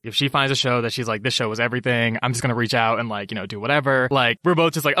If she finds a show that she's like, this show was everything, I'm just going to reach out and like, do whatever. Like, we're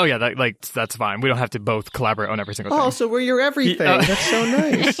both just like, oh yeah, that's fine. We don't have to both collaborate on every single thing. Oh, so we're your everything. That's so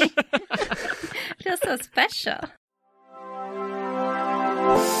nice. Feels so special.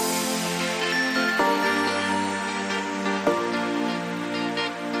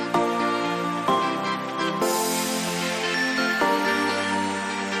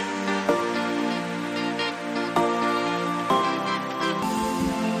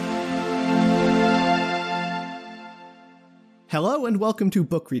 Hello and welcome to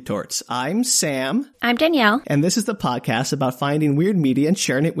Book Retorts. I'm Sam. I'm Danielle. And this is the podcast about finding weird media and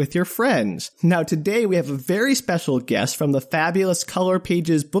sharing it with your friends. Now today we have a very special guest from the fabulous Color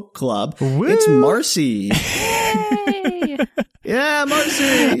Pages Book Club. Woo! It's Marcy. Yay! Yeah, Marcy!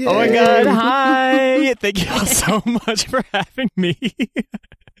 Yay. Oh my God, hi! Thank you all so much for having me.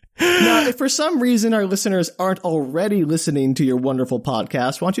 Now, if for some reason our listeners aren't already listening to your wonderful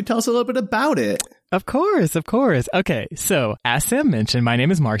podcast, why don't you tell us a little bit about it? Of course. Okay, so as Sam mentioned, my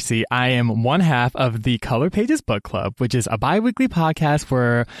name is Marcy. I am one half of the Color Pages Book Club, which is a bi-weekly podcast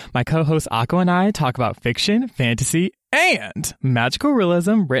where my co-host Akko and I talk about fiction, fantasy, and magical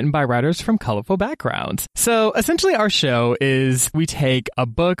realism written by writers from colorful backgrounds. So essentially our show is we take a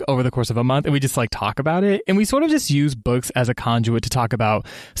book over the course of a month and we just like talk about it. And we sort of just use books as a conduit to talk about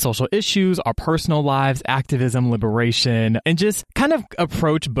social issues, our personal lives, activism, liberation, and just kind of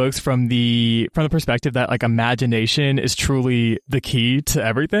approach books from the perspective that like imagination is truly the key to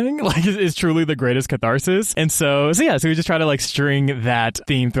everything. Like is truly the greatest catharsis. And so we just try to like string that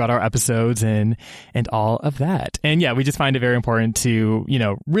theme throughout our episodes and all of that. And yeah, we just find it very important to,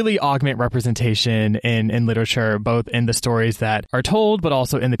 really augment representation in literature, both in the stories that are told, but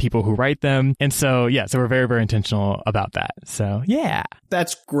also in the people who write them. And so we're very, very intentional about that. So, yeah.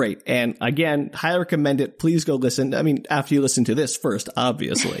 That's great. And again, highly recommend it. Please go listen. I mean, after you listen to this first,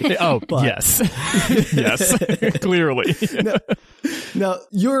 obviously. Yes. Yes, clearly. Now,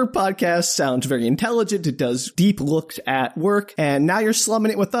 your podcast sounds very intelligent. It does deep looks at work. And now you're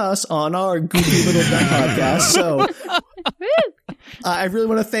slumming it with us on our goofy little podcast. So I really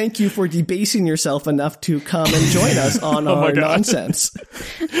want to thank you for debasing yourself enough to come and join us on our nonsense.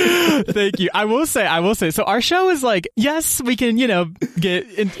 Thank you. I will say, so our show is like, yes, we can, get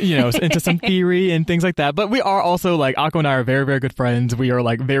into some theory and things like that. But we are also like, Akko and I are very, very good friends. We are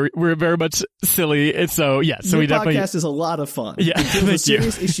like we're very much silly. And so, yes. So your we definitely. podcast is a lot of fun. Yeah. It deals with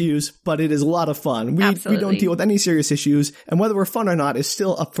serious issues, but it is a lot of fun. We don't deal with any serious issues. And whether we're fun or not is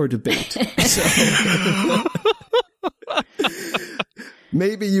still up for debate. So.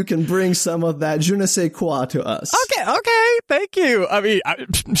 Maybe you can bring some of that je ne sais quoi to us. Okay. Thank you. I mean,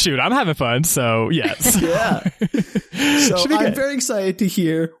 I'm having fun, so yes. Yeah. So I'm very excited to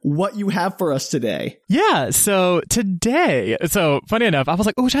hear what you have for us today. Yeah. So today, funny enough, I was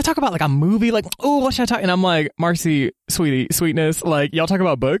like, oh, should I talk about like a movie? Like, oh, what should I talk? And I'm like, Marcy, sweetness, like y'all talk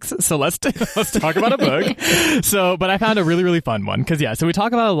about books. So let's talk about a book. But I found a really, really fun one. So we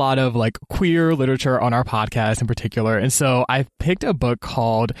talk about a lot of like queer literature on our podcast in particular. And so I picked a book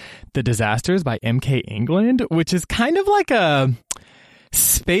called The Disasters by M.K. England, which is kind of like a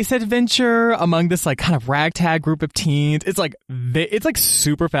space adventure among this like kind of ragtag group of teens. It's like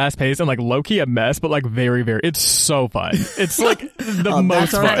super fast paced and like low key a mess, but like very, very, it's so fun. It's like the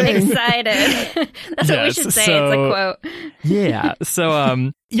most fun. I'm excited. That's what we should say. It's a quote. Yeah.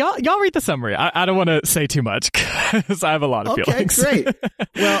 So, y'all read the summary. I don't want to say too much because I have a lot of feelings. Okay, great.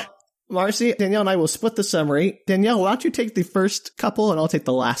 Well, Marcy, Danielle and I will split the summary. Danielle, why don't you take the first couple and I'll take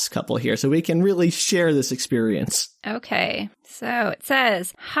the last couple here so we can really share this experience. Okay. So it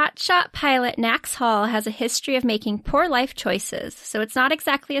says, hotshot pilot Nax Hall has a history of making poor life choices, so it's not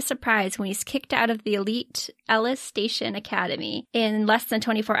exactly a surprise when he's kicked out of the elite Ellis Station Academy in less than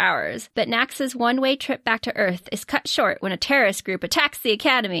 24 hours. But Nax's one-way trip back to Earth is cut short when a terrorist group attacks the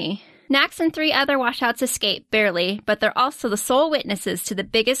academy. Nax and 3 other washouts escape, barely, but they're also the sole witnesses to the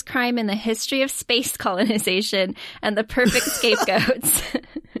biggest crime in the history of space colonization and the perfect scapegoats.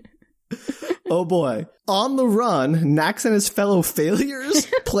 Oh boy. On the run, Nax and his fellow failures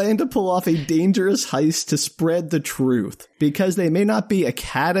plan to pull off a dangerous heist to spread the truth. Because they may not be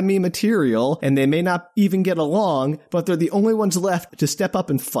academy material, and they may not even get along, but they're the only ones left to step up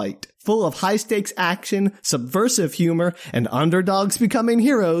and fight. Full of high-stakes action, subversive humor, and underdogs becoming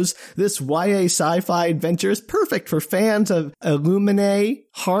heroes, this YA sci-fi adventure is perfect for fans of Illuminae,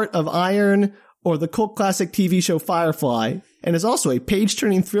 Heart of Iron, or the cult classic TV show Firefly, and is also a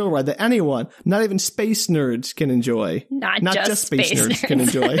page-turning thrill ride that anyone, not even space nerds, can enjoy. Not just space nerds can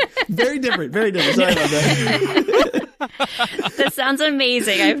enjoy. Very different, very different. Sorry about that. This sounds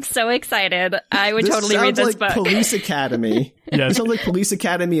amazing. I'm so excited. I would totally read this book. Police Academy. Yes. It sounds like Police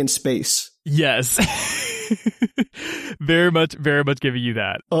Academy in space. Yes. Very much giving you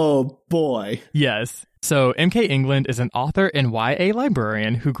that. Oh, boy. Yes. So MK England is an author and YA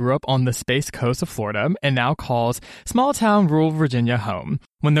librarian who grew up on the Space Coast of Florida and now calls small-town rural Virginia home.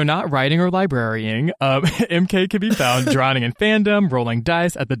 When they're not writing or librarying, MK can be found drowning in fandom, rolling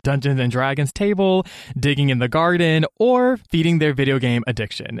dice at the Dungeons and Dragons table, digging in the garden, or feeding their video game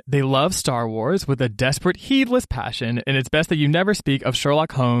addiction. They love Star Wars with a desperate, heedless passion, and it's best that you never speak of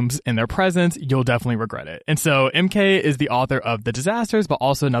Sherlock Holmes in their presence. You'll definitely regret it. And so MK is the author of The Disasters, but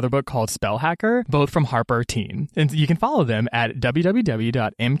also another book called Spell Hacker, both from Harper Teen. And you can follow them at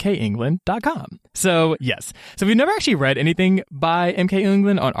www.mkengland.com. So yes. So we've never actually read anything by MK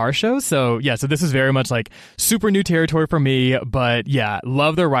England on our show. So yeah, so this is very much like super new territory for me, but yeah,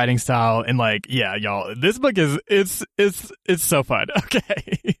 love their writing style. And like, yeah, y'all, this book is, it's so fun.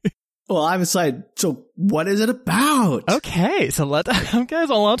 Okay. Well, I'm excited. So what is it about? Okay, so guys,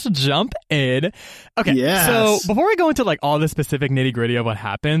 I'll want to jump in. Okay, yes. So before we go into like all the specific nitty gritty of what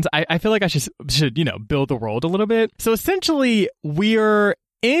happens, I feel like I should build the world a little bit. So essentially, we're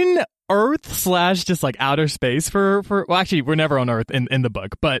in Earth / just like outer space for well, actually we're never on Earth in the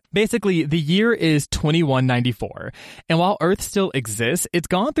book, but basically the year is 2194, and while Earth still exists, it's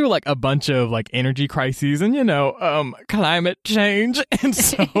gone through like a bunch of like energy crises and climate change, and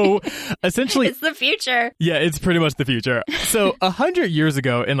so essentially it's the future. Yeah, it's pretty much the future. So 100 years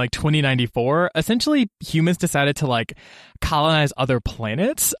ago in like 2094, essentially humans decided to like colonize other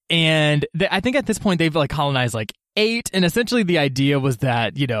planets, and I think at this point they've like colonized like 8, and essentially the idea was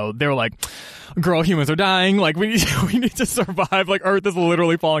that, they were like, girl, humans are dying, like we need to survive, like Earth is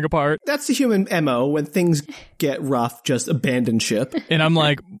literally falling apart. That's the human MO. When things get rough, just abandon ship. And I'm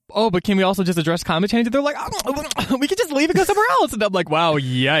like, oh, but can we also just address climate change? And they're like, we could just leave and go somewhere else. And I'm like, wow,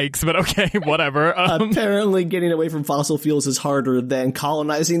 yikes, but okay, whatever. Apparently getting away from fossil fuels is harder than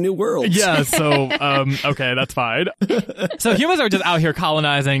colonizing new worlds. Yeah, so, okay, that's fine. So humans are just out here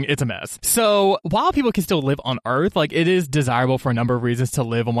colonizing. It's a mess. So while people can still live on Earth, like it is desirable for a number of reasons to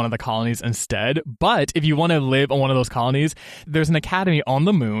live on one of the colonies instead. But if you want to live on one of those colonies, there's an academy on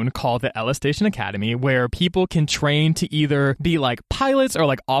the moon called the Ellis Station Academy where people can train to either be like pilots or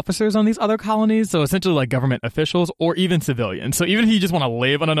like officers on these other colonies. So essentially like government officials or even civilians. So even if you just want to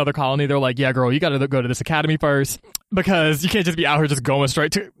live on another colony, they're like, yeah, girl, you got to go to this academy first, because you can't just be out here just going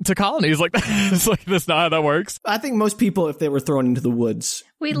straight to colonies. Like it's like that's not how that works. I think most people, if they were thrown into the woods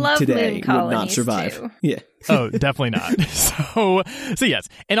we love today, moon colonies would not survive. Too. Yeah. Oh, definitely not. So yes.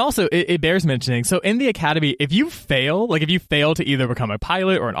 And also it bears mentioning, so in the academy, if you fail to either become a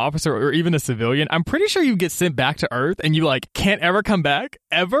pilot or an officer or even a civilian, I'm pretty sure you get sent back to Earth and you like can't ever come back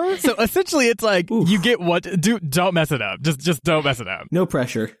ever. So essentially it's like you get don't mess it up. Just don't mess it up. No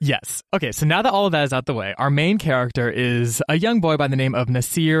pressure. Yes. Okay. So now that all of that is out the way, our main character is a young boy by the name of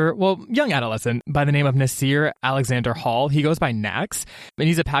young adolescent by the name of Nasir Alexander Hall. He goes by Nax, and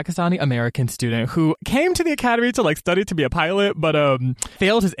he's a Pakistani American student who came to the academy to like study to be a pilot, but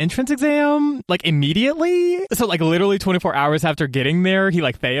failed his entrance exam like immediately. So like literally 24 hours after getting there, he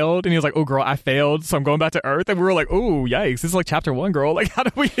like failed, and he was like, "Oh girl, I failed, so I'm going back to Earth." And we were like, "Oh yikes, this is like chapter 1, girl. Like how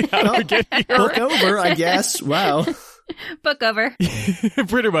do we get here?" Book over, I guess. Wow. Book over.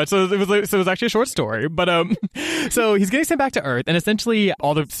 Pretty much. So it was actually a short story, but so he's getting sent back to Earth, and essentially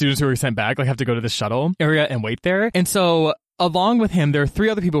all the students who were sent back like have to go to the shuttle area and wait there. And so along with him, there are 3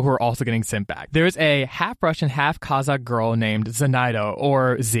 other people who are also getting sent back. There's a half Russian, half Kazakh girl named Zenaida,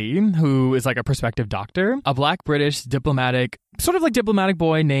 or Z, who is like a prospective doctor, a black British diplomatic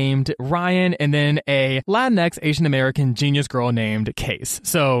boy named Ryan, and then a Latinx Asian American genius girl named Case.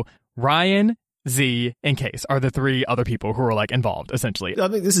 So Ryan, Z, and Case are the 3 other people who are like involved, essentially. I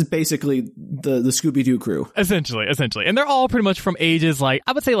think this is basically the Scooby-Doo crew. Essentially. And they're all pretty much from ages like,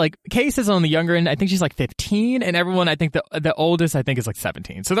 I would say like Case is on the younger end. I think she's like 15, and everyone, I think the oldest I think is like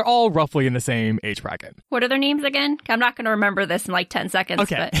 17. So they're all roughly in the same age bracket. What are their names again? I'm not going to remember this in like 10 seconds.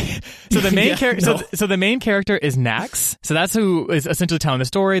 Okay. So the main so the main character is Nax. So that's who is essentially telling the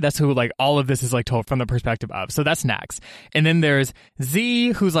story. That's who like all of this is like told from the perspective of. So that's Nax. And then there's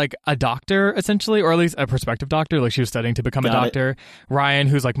Z, who's like a doctor essentially, or at least a prospective doctor. Like she was studying to become a doctor. Ryan,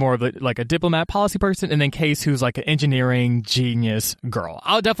 who's like more of like a diplomat policy person. And then Case, who's like an engineering genius girl.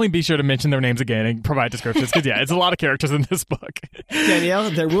 I'll definitely be sure to mention their names again and provide descriptions, because yeah, it's a lot of characters in this book. Danielle,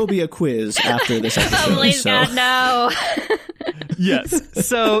 there will be a quiz after this episode. Oh, please God, no. Yes.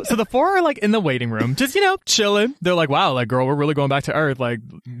 So the 4 are like in the waiting room, just, chilling. They're like, wow, like, girl, we're really going back to Earth. Like,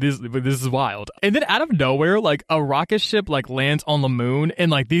 this is wild. And then out of nowhere, like a rocket ship like lands on the moon,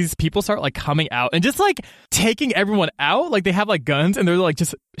 and like these people start like coming out and just like taking everyone out. Like they have like guns, and they're like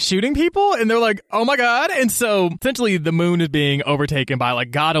just shooting people, and they're like, oh my god. And so essentially the moon is being overtaken by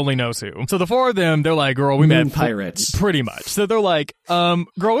like God only knows who. So the four of them, they're like, girl, we Moon met pirates. pretty much. So they're like, girl,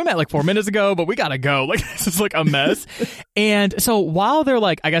 we met like 4 minutes ago, but we gotta go. Like, this is like a mess. And so while they're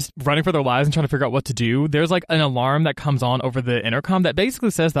like, I guess, running for their lives and trying to figure out what to do, there's like an alarm that comes on over the intercom that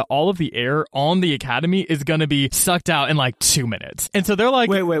basically says that all of the air on the academy is gonna be sucked out in like 2 minutes. And so they're like,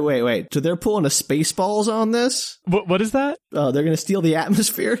 Wait. So they're pulling a Spaceballs on this? what is that? They're going to steal the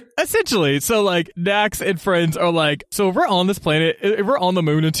atmosphere? Essentially. So like Nax and friends are like, so if we're on this planet, if we're on the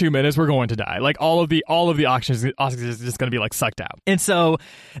moon in 2 minutes, we're going to die. Like all of the oxygen is just going to be like sucked out. And so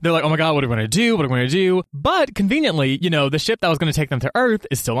they're like, oh my god, what are we going to do? What are we going to do? But conveniently, you know, the ship that was going to take them to Earth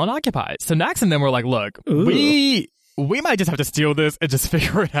is still unoccupied. So Nax and them were like, look, we might just have to steal this and just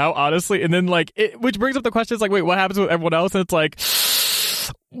figure it out, honestly. And then like, which brings up the question is like, wait, what happens with everyone else? And it's like,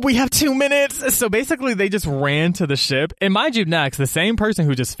 we have 2 minutes. So basically they just ran to the ship. And mind you, Nax, the same person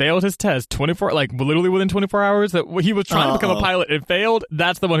who just failed his test literally within 24 hours that he was trying to become a pilot and failed,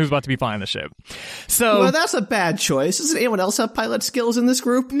 that's the one who's about to be flying the ship. So well, that's a bad choice. Doesn't anyone else have pilot skills in this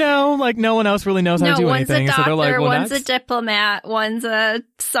group? no, like no one else really knows how to do one's anything. a doctor, So they're like, well, one's Nax. a diplomat, one's a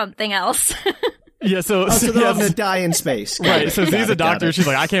something else. Yeah, so So they're all yes. going to die in space. Right, so Got Z's a it, got doctor. it. She's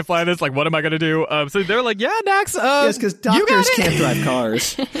like, I can't fly this. Like, what am I going to do? So they're like, yeah, Nax, Yes, because you got doctors it. can't drive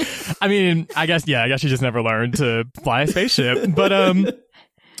cars. I mean, I guess she just never learned to fly a spaceship. But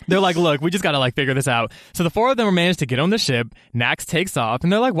they're like, look, we just got to like figure this out. So the four of them managed to get on the ship. Nax takes off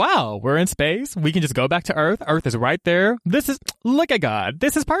and they're like, wow, we're in space. We can just go back to Earth. Earth is right there. Look at God.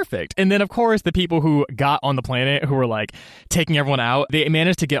 This is perfect. And then of course the people who got on the planet who were like taking everyone out, they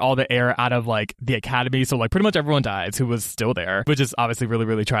managed to get all the air out of like the academy. So like pretty much everyone dies who was still there, which is obviously really,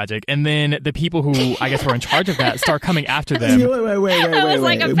 really tragic. And then the people who I guess were in charge of that start coming after them. Wait. That was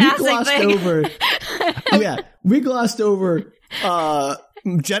like a We passing glossed thing. over. Yeah, we glossed over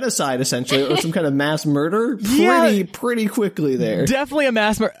genocide, essentially, or some kind of mass murder pretty quickly there. Definitely a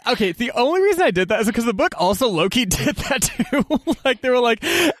mass murder. Okay, the only reason I did that is because the book also low-key did that too. Like, they were like,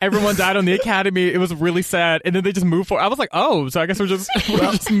 everyone died on the academy. It was really sad. And then they just moved forward. I was like, oh, so I guess we're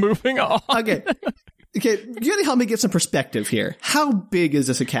just moving on. Okay, you gotta help me get some perspective here. How big is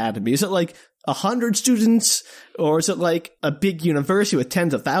this academy? Is it like 100 students, or is it like a big university with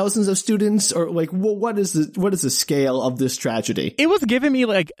tens of thousands of students, or like what is the scale of this tragedy? It was giving me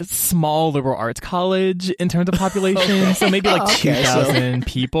like a small liberal arts college in terms of population, so maybe like 2,000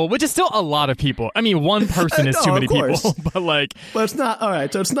 people, which is still a lot of people. I mean, one person is too many people, but like, but it's not all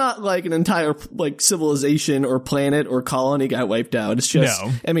right. So it's not like an entire like civilization or planet or colony got wiped out. It's just,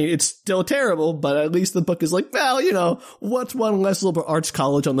 no. I mean, it's still terrible, but at least the book is like, well, you know, what's one less liberal arts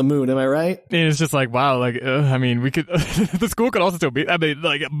college on the moon? Am I right? And it's just like, wow, like, I mean, we could, the school could also still be, I mean,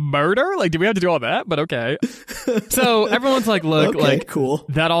 like, murder? Like, do we have to do all that? But okay. So everyone's like, look, okay, like, cool.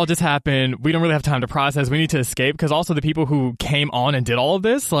 That all just happened. We don't really have time to process. We need to escape, because also the people who came on and did all of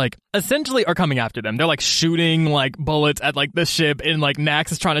this, like, essentially are coming after them. They're like shooting like bullets at like the ship, and like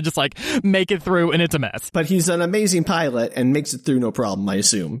Nax is trying to just like make it through, and it's a mess. But he's an amazing pilot and makes it through no problem, I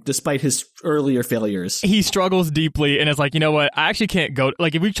assume, despite his earlier failures. He struggles deeply and is like, you know what? I actually can't go.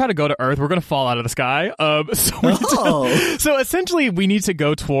 Like, if we try to go to Earth, we're going to fall out of the sky. So essentially, we need to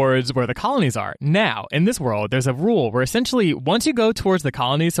go towards where the colonies are. Now, in this world, there's a rule where essentially, once you go towards the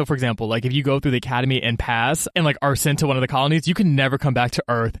colonies, so for example, like if you go through the academy and pass and like are sent to one of the colonies, you can never come back to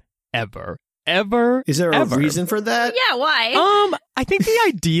Earth ever. Is there a reason for that? Yeah, why? I think the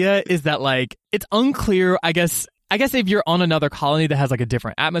idea is that like it's unclear, I guess if you're on another colony that has like a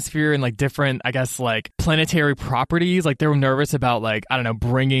different atmosphere and like different, I guess, like planetary properties, like they're nervous about like, I don't know,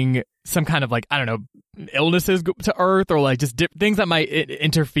 bringing some kind of like, I don't know, illnesses to Earth, or like just things that might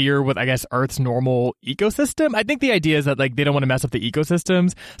interfere with, I guess, Earth's normal ecosystem. I think the idea is that like they don't want to mess up the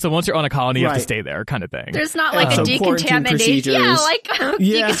ecosystems. So once you're on a colony, you have to stay there, kind of thing. There's not like a so decontamination. Yeah, like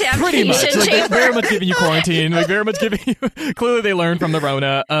decontamination. Pretty much. Like, chamber. very much giving you quarantine. Like very much giving you. Clearly, they learned from the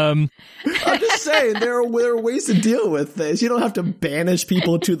Rona. I'm just saying there are ways to deal with this. You don't have to banish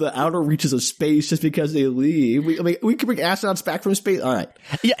people to the outer reaches of space just because they leave. We can bring astronauts back from space. All right.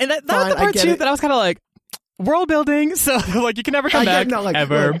 Yeah, and that was the part too that I was kind of like, world building, so like you can never come back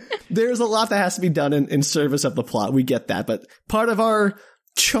ever. Look, there's a lot that has to be done in service of the plot. We get that, but part of our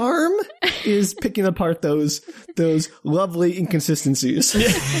charm is picking apart those lovely inconsistencies.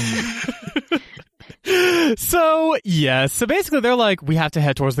 So basically they're like, we have to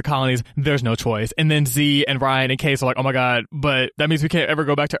head towards the colonies. There's no choice. And then Z and Ryan and Case are like, oh my god, but that means we can't ever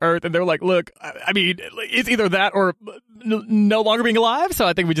go back to Earth. And they're like, look, I mean, it's either that or no longer being alive. So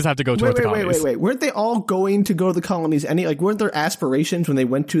I think we just have to go towards the colonies. Wait. Weren't they all going to go to the colonies? Weren't there aspirations when they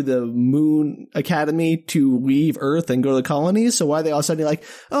went to the Moon Academy to leave Earth and go to the colonies? So why are they all suddenly like,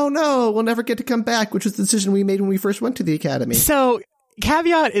 oh no, we'll never get to come back, which was the decision we made when we first went to the Academy? So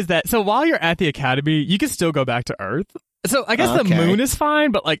caveat is that, so while you're at the Academy, you can still go back to Earth. So I guess the moon is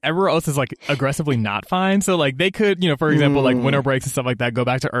fine, but like everywhere else is like aggressively not fine. So like they could, for example, like winter breaks and stuff like that, go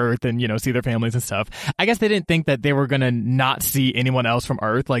back to Earth and, see their families and stuff. I guess they didn't think that they were going to not see anyone else from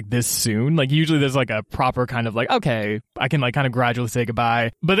Earth like this soon. Like usually there's like a proper kind of like, okay, I can like kind of gradually say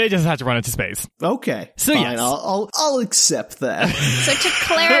goodbye, but they just have to run into space. Okay. So fine, yes. I'll accept that. So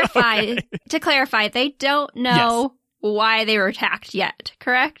to clarify, they don't know why they were attacked yet,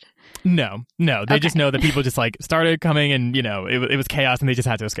 correct? No. They just know that people just like started coming and, it was chaos and they just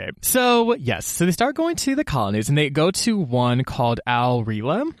had to escape. So, yes. So they start going to the colonies and they go to one called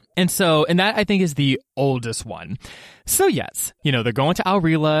Alrila. And that I think is the oldest one. So, yes, they're going to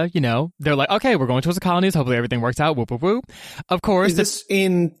Alrila, they're like, okay, we're going towards the colonies. Hopefully everything works out. Whoop, whoop, whoop. Of course. Is this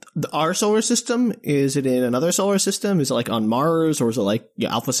in our solar system? Is it in another solar system? Is it like on Mars or is it like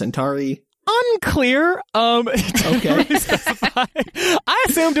Alpha Centauri? Unclear. Okay. Really specify. I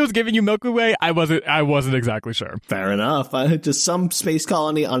assumed it was giving you Milky Way. I wasn't exactly sure. Fair enough. Just some space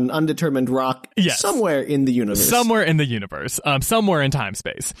colony on an undetermined rock somewhere in the universe. Somewhere in the universe. Somewhere in time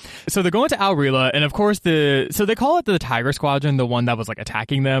space. So they're going to Alrila, and of course so they call it the Tiger Squadron, the one that was like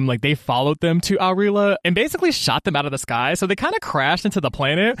attacking them. Like they followed them to Alrila and basically shot them out of the sky. So they kind of crashed into the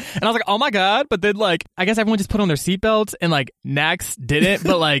planet, and I was like, oh my god! But then like I guess everyone just put on their seatbelts, and like Nax didn't,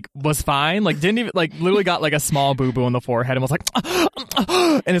 but like was fine. Like didn't even like literally got like a small boo boo on the forehead and was like,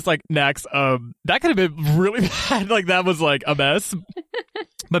 and it's like Nax, that could have been really bad. Like that was like a mess.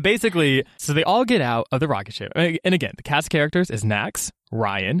 But basically, so they all get out of the rocket ship, and again, the cast of characters is Nax,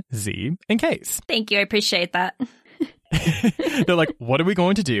 Ryan, Z, and Case. Thank you, I appreciate that. They're like, what are we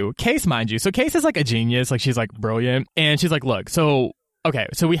going to do? Case, mind you, so Case is like a genius, like she's like brilliant, and she's like, look, so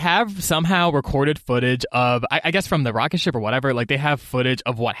we have somehow recorded footage of, I guess from the rocket ship or whatever, like they have footage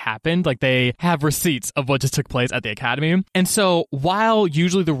of what happened. Like they have receipts of what just took place at the Academy. And so while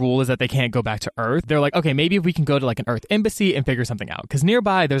usually the rule is that they can't go back to Earth, they're like, okay, maybe if we can go to like an Earth embassy and figure something out. Because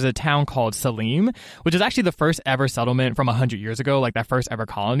nearby there's a town called Salim, which is actually the first ever settlement from 100 years ago, like that first ever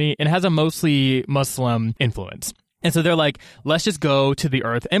colony, and it has a mostly Muslim influence. And so they're like, let's just go to the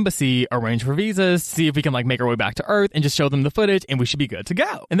Earth embassy, arrange for visas, see if we can like make our way back to Earth and just show them the footage and we should be good to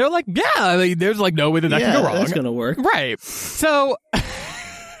go. And they're like, yeah, there's like no way that can go wrong. That's going to work. Right. So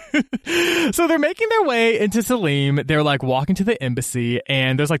they're making their way into Salim. They're like walking to the embassy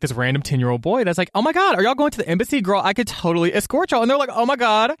and there's like this random 10-year-old boy that's like, oh my God, are y'all going to the embassy? Girl, I could totally escort y'all. And they're like, oh my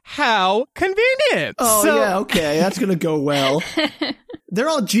God, how convenient. Oh, okay. That's going to go well. They're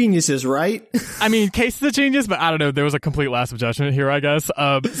all geniuses, right? I mean, Case is a genius, but I don't know. There was a complete lapse of judgment here, I guess.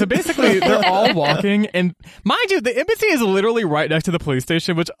 So basically, they're all walking, and mind you, the embassy is literally right next to the police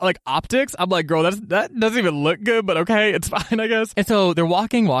station, which, like, optics, I'm like, girl, that doesn't even look good, but okay, it's fine, I guess. And so they're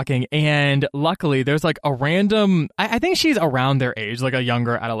walking, and luckily, there's, like, a random, I think she's around their age, like a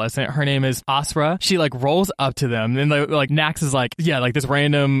younger adolescent. Her name is Asra. She, like, rolls up to them, and, like, Nax is like, yeah, like, this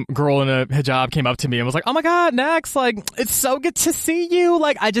random girl in a hijab came up to me and was like, oh my God, Nax, like, it's so good to see you.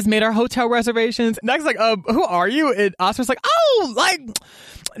 Like, I just made our hotel reservations. Nax like, who are you? And Oscar's like, oh, like,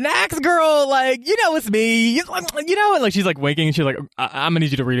 Nax girl, like, it's me. And like, she's like winking and she's like, I'm gonna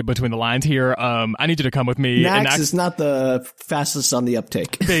need you to read it between the lines here. I need you to come with me. Nax is not the fastest on the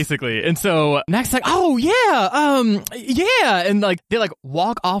uptake. Basically. And so Nax like, oh yeah, yeah. And like, they like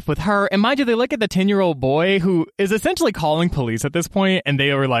walk off with her. And mind you, they look at the 10-year-old boy who is essentially calling police at this point. And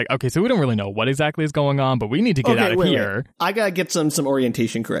they were like, okay, so we don't really know what exactly is going on, but we need to get out of here. Wait. I gotta get some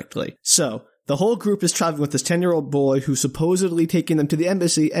orientation correctly. So the whole group is traveling with this 10-year-old boy who's supposedly taking them to the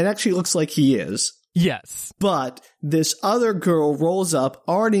embassy and actually looks like he is. Yes. But this other girl rolls up,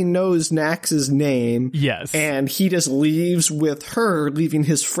 already knows Nax's name. Yes. And he just leaves with her, leaving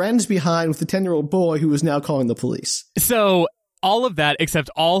his friends behind with the 10-year-old boy who is now calling the police. So all of that, except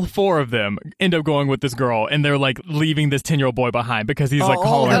all four of them end up going with this girl, and they're like leaving this 10-year-old boy behind because he's like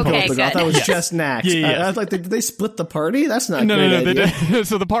calling. Okay, I thought it was just Nax. Yeah. I was like, did they split the party? That's not no, good. They did.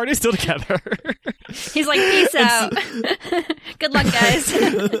 So the party's still together. He's like, peace out. Good luck, guys.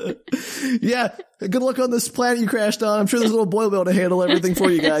 Yeah. Good luck on this planet you crashed on. I'm sure this little boy will be able to handle everything for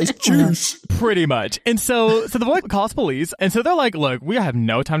you guys. Cheers. Pretty much. And so the boy calls police, and so they're like, look, we have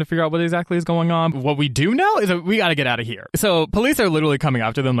no time to figure out what exactly is going on. What we do know is that we got to get out of here. So police are literally coming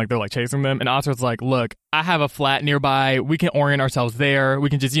after them, like they're like chasing them, and Oscar's like, look, I have a flat nearby. We can orient ourselves there. We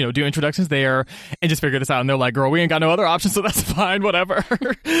can just, do introductions there and just figure this out. And they're like, girl, we ain't got no other options, so that's fine, whatever.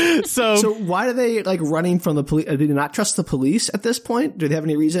 So why are they like running from the police? Do they not trust the police at this point? Do they have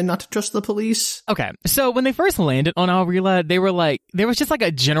any reason not to trust the police? Okay, so when they first landed on Alrila, they were like, there was just like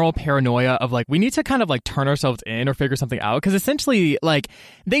a general paranoia of like, we need to kind of like turn ourselves in or figure something out, because essentially like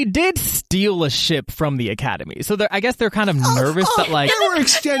they did steal a ship from the Academy. So I guess they're kind of nervous that like there were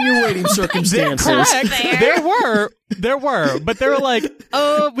extenuating circumstances. There were, but they were like,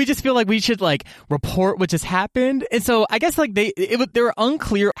 oh, we just feel like we should like report what just happened. And so I guess like they were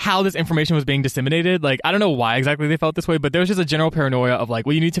unclear how this information was being disseminated. Like, I don't know why exactly they felt this way, but there was just a general paranoia of like,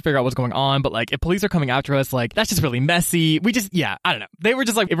 well, you need to figure out what's going on. But like, if police are coming after us, like, that's just really messy. I don't know. They were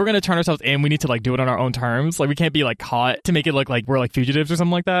just like, if we're going to turn ourselves in, we need to like do it on our own terms. Like, we can't be like caught to make it look like we're like fugitives or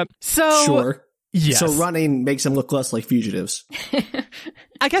something like that. So sure. Yes. So running makes them look less like fugitives.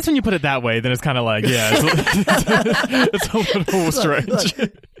 I guess when you put it that way, then it's kind of like, yeah, it's a little strange.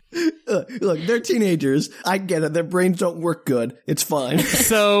 Look, they're teenagers. I get it. Their brains don't work good. It's fine.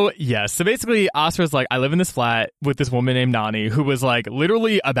 So, yes. So basically, Asra's like, I live in this flat with this woman named Nani, who was like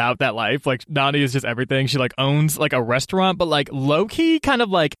literally about that life. Like, Nani is just everything. She like owns like a restaurant, but like low-key kind of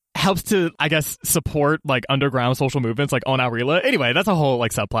like helps to, I guess, support like underground social movements like on Alrila. Anyway, that's a whole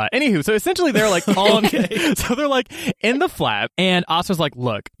like subplot. Anywho, so essentially they're like on, so they're like in the flat, and Asra's like,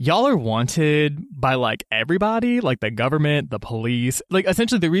 look, y'all are wanted by like everybody, like the government, the police. Like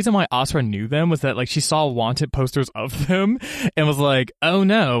essentially the reason why Asra knew them was that like she saw wanted posters of them and was like, oh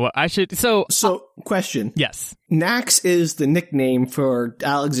no, I should. So question. Yes. Nax is the nickname for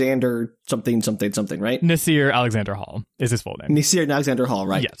Alexander something, right? Nasir Alexander Hall is his full name. Nasir Alexander Hall,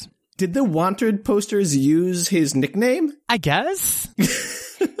 right? Yes. Did the wanted posters use his nickname? I guess.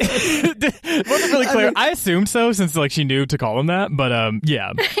 It wasn't really clear. I assumed so, since like she knew to call him that, but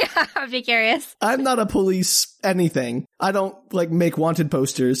yeah. I'd be curious. I'm not a police anything. I don't like make wanted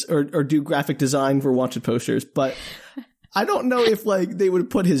posters or do graphic design for wanted posters, but I don't know if like they would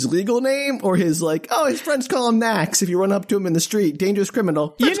put his legal name or his like, oh, his friends call him Nax. If you run up to him in the street, dangerous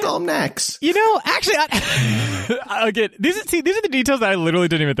criminal, friends call him Nax. Actually, again, these are the details that I literally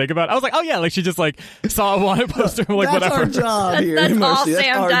didn't even think about. I was like, oh yeah, like she just like saw a wanted poster, like that's whatever. Our job here, that's Marcy. all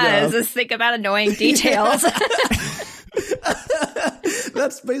Sam does is think about annoying details.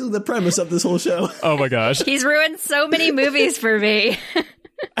 That's basically the premise of this whole show. Oh my gosh, he's ruined so many movies for me.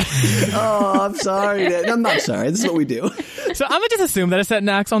 Oh, I'm sorry. I'm not sorry. This is what we do. So I'm gonna just assume that it said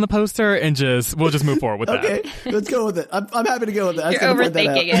Nax on the poster and we'll just move forward with that. Okay, let's go with it. I'm happy to go with that. You're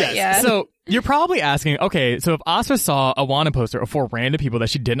overthinking it, yeah. So you're probably asking, okay, so if Asra saw a wanted poster of 4 random people that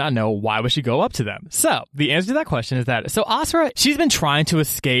she did not know, why would she go up to them? So the answer to that question is that, so Asra, she's been trying to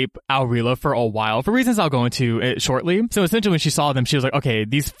escape Alrila for a while, for reasons I'll go into shortly. So essentially when she saw them, she was like, okay,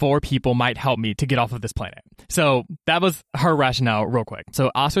 these 4 people might help me to get off of this planet. So that was her rationale real quick.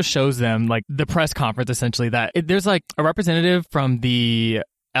 So Asra shows them like the press conference, essentially, that there's like a representative from the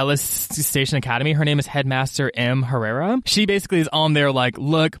Ellis Station Academy. Her name is Headmaster M. Herrera. She basically is on there like,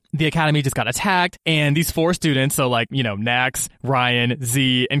 look, the Academy just got attacked, and these 4 students, so like, Nax, Ryan,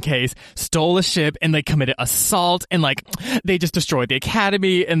 Z, and Case, stole a ship, and they committed assault, and like, they just destroyed the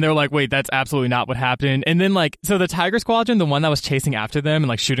Academy, and they're like, wait, that's absolutely not what happened. And then like, so the Tiger Squadron, the one that was chasing after them and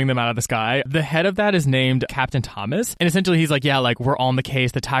like shooting them out of the sky, the head of that is named Captain Thomas, and essentially he's like, yeah, like, we're on the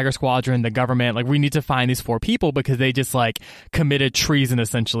case, the Tiger Squadron, the government, like, we need to find these 4 people because they just like committed treason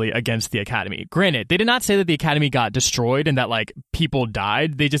essentially against the Academy. Granted, they did not say that the Academy got destroyed and that like people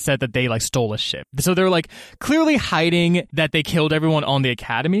died. They just said that they like stole a ship. So they're like clearly hiding that they killed everyone on the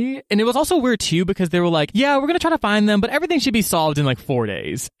Academy. And it was also weird too because they were like, yeah, we're gonna try to find them, but everything should be solved in like 4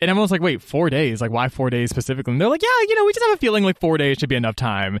 days. And everyone was like, wait, 4 days? Like, why 4 days specifically? And they're like, yeah, we just have a feeling like 4 days should be enough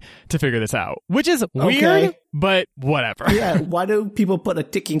time to figure this out, which is weird. But whatever. Yeah, why do people put a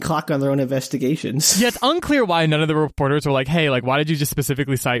ticking clock on their own investigations? Yeah, it's unclear why none of the reporters were like, hey, like, why did you just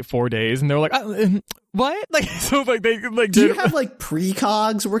specifically cite 4 days? And they were like, what? Like, so like they like. Do you have like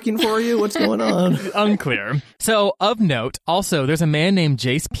precogs working for you? What's going on? Unclear. So of note, also there's a man named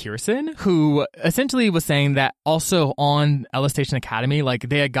Jace Pearson who essentially was saying that also on Ellis Station Academy, like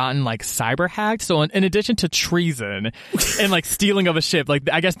they had gotten like cyber hacked. So in addition to treason and like stealing of a ship, like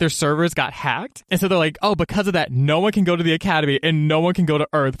I guess their servers got hacked, and so they're like, oh, because of that, no one can go to the Academy and no one can go to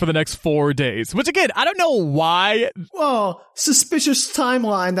Earth for the next 4 days. Which again, I don't know why. Well, suspicious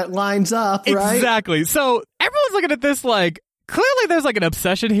timeline that lines up, right? Exactly. So everyone's looking at this like, clearly there's like an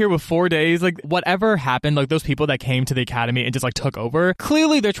obsession here with 4 days. Like whatever happened, like those people that came to the academy and just like took over,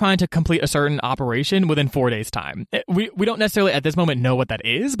 clearly they're trying to complete a certain operation within 4 days time. We don't necessarily at this moment know what that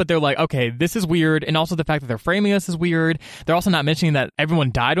is, but they're like, okay, this is weird. And also the fact that they're framing us is weird. They're also not mentioning that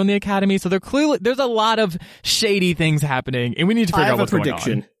everyone died on the academy. So there's a lot of shady things happening and we need to figure out what's going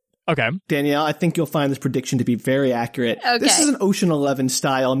on. Okay. Danielle, I think you'll find this prediction to be very accurate. Okay. This is an Ocean 11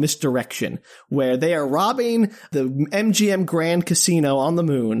 style misdirection where they are robbing the MGM Grand Casino on the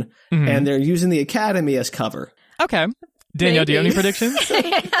moon and they're using the Academy as cover. Okay. Danielle, do you have any predictions?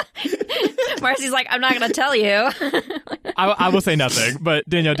 Marcy's like, I'm not going to tell you. I will say nothing, but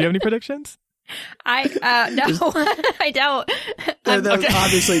Danielle, do you have any predictions? No, I don't. That's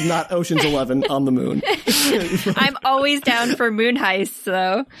obviously not Ocean's 11 on the moon. I'm always down for moon heists,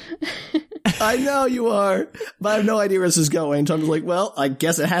 though. I know you are, but I have no idea where this is going. So I'm just like, well, I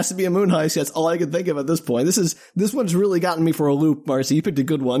guess it has to be a moon heist. That's all I can think of at this point. This one's really gotten me for a loop, Marcy. You picked a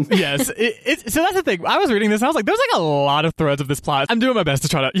good one. Yes. So that's the thing. I was reading this and I was like, there's like a lot of threads of this plot. I'm doing my best to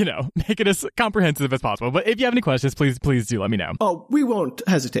try to, make it as comprehensive as possible. But if you have any questions, please do let me know. Oh, we won't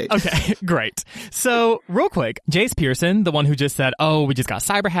hesitate. Okay, great. So real quick, Jace Pearson, the one who just said, oh, we just got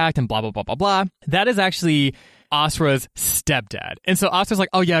cyber hacked and blah, blah, blah, blah, blah. That is actually Asra's stepdad. And so Asra's like,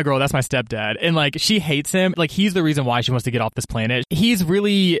 oh yeah, girl, that's my stepdad. And like, she hates him. Like, he's the reason why she wants to get off this planet. He's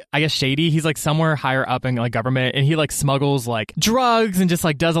really, I guess, shady. He's like somewhere higher up in like government and he like smuggles like drugs and just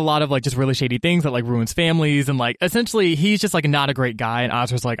like does a lot of like just really shady things that like ruins families. And like, essentially, he's just like not a great guy. And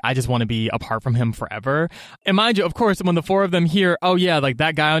Asra's like, I just want to be apart from him forever. And mind you, of course, when the four of them hear, oh yeah, like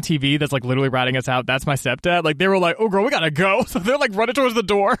that guy on TV that's like literally ratting us out, that's my stepdad. Like, they were like, oh girl, we gotta go. So they're like running towards the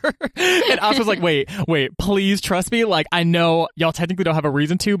door. And Asra's like, wait, please trust me. Like, I know y'all technically don't have a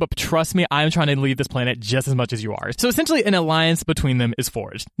reason to, but trust me, I'm trying to leave this planet just as much as you are. So essentially, an alliance between them is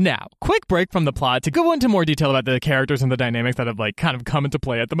forged. Now, quick break from the plot to go into more detail about the characters and the dynamics that have like kind of come into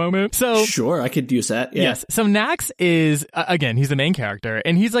play at the moment. So sure, I could use that. Yeah. Yes. So Nax is again, he's the main character,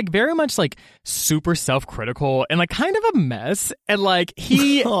 and he's like very much like super self-critical and like kind of a mess. And like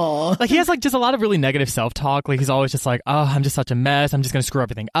he has like just a lot of really negative self-talk. Like, he's always just like, oh, I'm just such a mess. I'm just gonna screw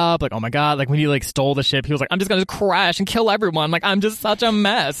everything up. Like, oh my god. Like, when he like stole the ship, he was like, I'm just gonna crash and kill everyone. Like, I'm just such a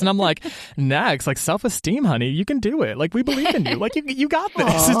mess. And I'm like, Nax, like, self-esteem, honey, you can do it. Like, we believe in you. Like, you got this.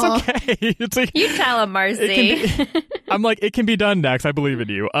 Aww. It's okay. It's like, You tell him, Marcy. I'm like, it can be done, Nax. I believe in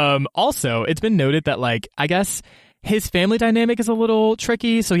you. Also, it's been noted that like, I guess his family dynamic is a little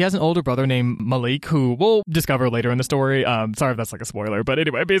tricky. So he has an older brother named Malik, who we'll discover later in the story. Sorry if that's like a spoiler, but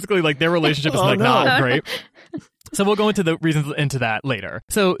anyway, basically like their relationship is not great. So we'll go into the reasons into that later.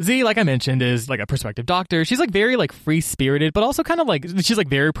 So Z, like I mentioned, is like a prospective doctor. She's like very like free-spirited, but also kind of like, she's like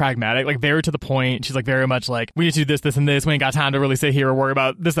very pragmatic, like very to the point. She's like very much like, we need to do this, and this. We ain't got time to really sit here or worry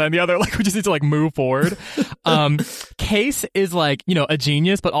about this, that, and the other. Like, we just need to like move forward. Case is like, a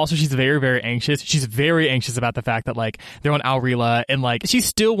genius, but also she's very, very anxious. She's very anxious about the fact that like they're on Aurila, and like she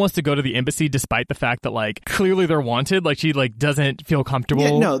still wants to go to the embassy despite the fact that like clearly they're wanted. Like, she like doesn't feel comfortable.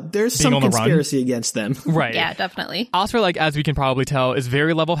 Yeah, no, there's some conspiracy against them. Right. Yeah, definitely. Asra, like, as we can probably tell, is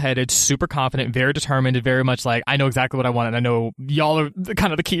very level-headed, super confident, very determined, and very much like, I know exactly what I want, and I know y'all are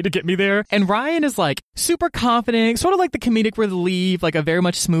kind of the key to get me there. And Ryan is like super confident, sort of like the comedic relief, like a very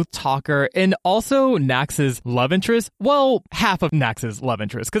much smooth talker, and also Nax's love interest. Well, half of Nax's love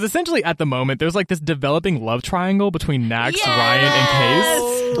interest, because essentially at the moment there's like this developing love triangle between Nax, Ryan, and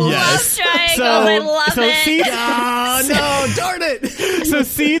Case. Yes, love triangle. I love it. Seeds, no, darn it. So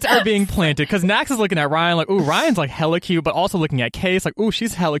seeds are being planted because Nax is looking at Ryan like, ooh, Ryan's like hella cute, but also looking at Case like, ooh,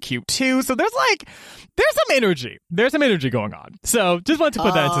 she's hella cute too. So there's some energy. There's some energy going on. So just wanted to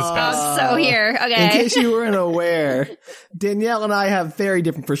put that into space. So here, okay. In case you weren't aware, Danielle and I have very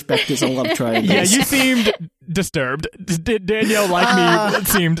different perspectives on love triangles. Yeah, you seemed disturbed. Danielle, like me,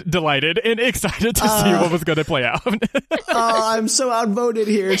 seemed delighted and excited to see what was going to play out. I'm so outvoted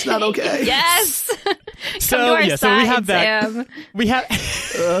here. It's not okay. Yes. So we have that. Sam. We have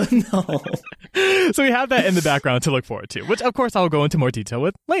no. So we have that in the background to look forward to, which of course I'll go into more detail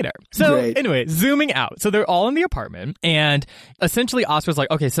with later. So anyway, zooming out. So they're all in the apartment, and essentially Asra's like,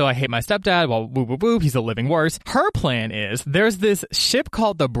 okay, so I hate my stepdad. Well, whoop, whoop, whoop, he's a living worse. Her plan is there's this ship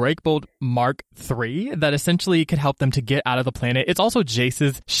called the Breakbolt Mark III that essentially could help them to get out of the planet. It's also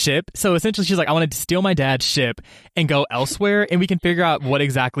Jace's ship. So essentially she's like, I want to steal my dad's ship and go elsewhere, and we can figure out what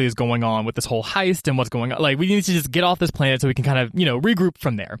exactly is going on with this whole heist and what's going on. Like, we need to just get off this planet so we can kind of, regroup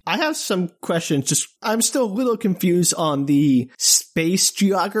from there. I have some questions. I'm still a little confused on the space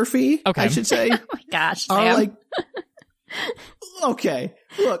geography, I should say. Oh my gosh, Sam. Okay.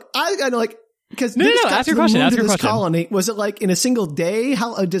 Look, I know, like, Because No, ask your question. Ask your question. Colony, was it like in a single day?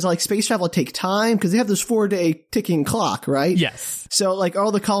 How does like space travel take time? Because they have this 4-day ticking clock, right? Yes. So like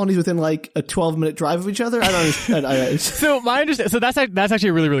all the colonies within like a 12-minute drive of each other? I don't understand. So that's actually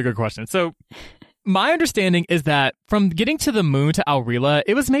a really, really good question. So my understanding is that from getting to the moon to Aurila,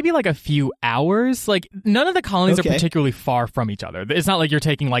 it was maybe like a few hours. Like none of the colonies are particularly far from each other. It's not like you're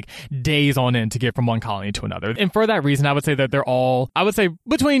taking like days on end to get from one colony to another. And for that reason, I would say that they're all, I would say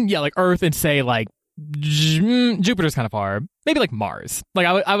between, like Earth and say like Jupiter's kind of far. Maybe like Mars. Like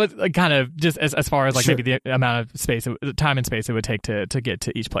I would like, kind of just as far as like maybe the amount of space, time and space it would take to get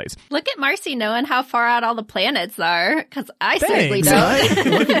to each place. Look at Marcy knowing how far out all the planets are, because I certainly Thanks. don't.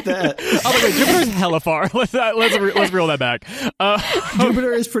 Right? Look at that. Oh wait, Jupiter's hella far. Let's reel that back.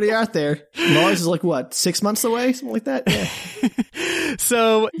 Jupiter is pretty out there. Mars is like what, 6 months away, something like that. Yeah.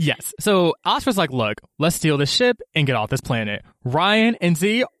 So yes, so Asra's like, look, let's steal this ship and get off this planet. Ryan and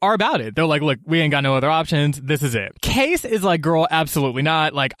Z are about it. They're like, look, we ain't got no other options. This is it. Case is like, girl, absolutely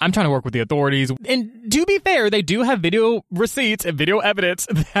not. Like, I'm trying to work with the authorities. And to be fair, they do have video receipts and video evidence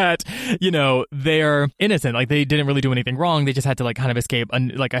that, they're innocent. Like, they didn't really do anything wrong. They just had to like kind of escape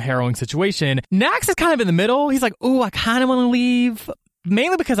a harrowing situation. Nax is kind of in the middle. He's like, ooh, I kind of want to leave.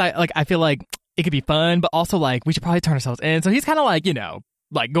 Mainly because I feel like it could be fun, but also like we should probably turn ourselves in. So he's kind of like,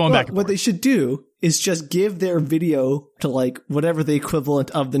 like going back and what forth. they should do is just give their video to like whatever the equivalent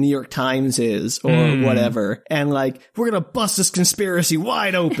of the New York Times is or whatever. And like, we're going to bust this conspiracy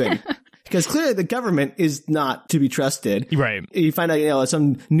wide open. Because clearly the government is not to be trusted. Right. You find out,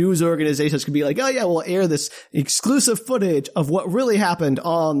 some news organizations could be like, oh yeah, we'll air this exclusive footage of what really happened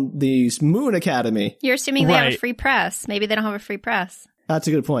on the Moon Academy. You're assuming they have a free press. Maybe they don't have a free press. That's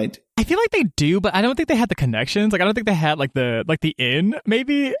a good point. I feel like they do, but I don't think they had the connections. Like, I don't think they had like the in,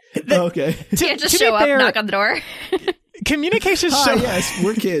 maybe. Okay. You can't just show up, knock on the door. Communication Hi, yes,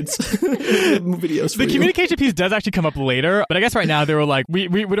 we're kids. Videos for the communication piece does actually come up later, but I guess right now they were like, we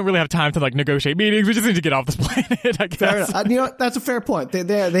don't really have time to like negotiate meetings. We just need to get off this planet, I guess. Fair enough. That's a fair point.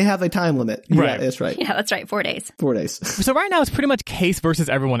 They have a time limit. Right. Yeah, that's right. Yeah, that's right. 4 days. 4 days. So right now it's pretty much Case versus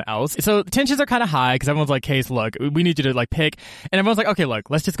everyone else. So tensions are kind of high because everyone's like, Case, look, we need you to like pick. And everyone's like, okay,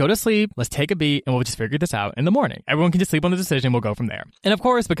 look, let's just go to sleep. Let's take a beat and we'll just figure this out in the morning. Everyone can just sleep on the decision. We'll go from there. And of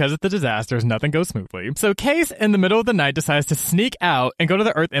course, because it's the disasters, nothing goes smoothly. So Case in the middle of the night decides to sneak out and go to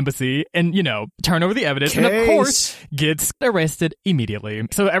the Earth Embassy and, turn over the evidence. Case. And of course, gets arrested immediately.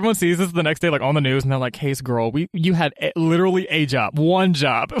 So everyone sees this the next day, like on the news, and they're like, Case, girl, you had literally a job. One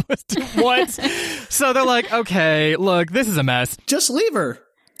job. What? So they're like, okay, look, this is a mess. Just leave her.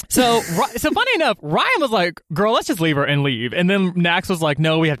 So funny enough, Ryan was like, girl, let's just leave her and leave. And then Nax was like,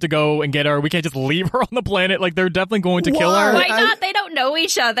 no, we have to go and get her. We can't just leave her on the planet. Like, they're definitely going to kill her. Why not? They don't know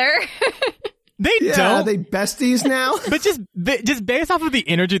each other. They don't. Are they besties now? But just based off of the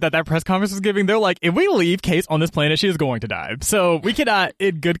energy that press conference was giving, they're like, if we leave Case on this planet, she is going to die. So we cannot,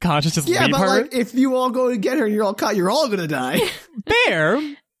 in good conscience, just leave her. Yeah, but like, if you all go to get her and you're all caught, you're all going to die. Fair.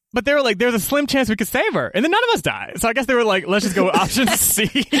 But they were like, there's a slim chance we could save her. And then none of us die. So I guess they were like, let's just go with option C.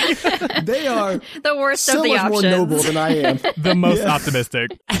 They are the worst so of the much options. more noble than I am. The most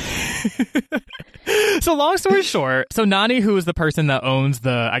optimistic. So long story short, so Nani, who is the person that owns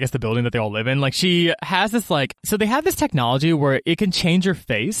the building that they all live in, like she has this so they have this technology where it can change your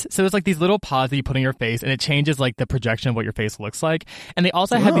face. So it's like these little pods that you put in your face and it changes like the projection of what your face looks like. And they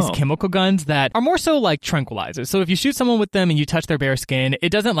also have these chemical guns that are more so like tranquilizers. So if you shoot someone with them and you touch their bare skin, it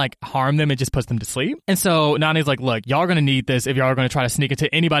doesn't like harm them. It just puts them to sleep. And so Nani's like, look, y'all are going to need this if y'all are going to try to sneak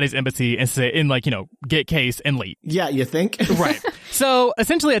into anybody's embassy and say, get Case and leave. Yeah, you think? Right. So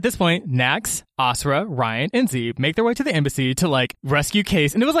essentially at this point, Nax, Asra, Ryan, and Z make their way to the embassy to like rescue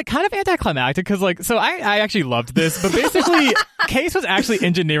Case. And it was like kind of anticlimactic because I actually loved this, but basically Case was actually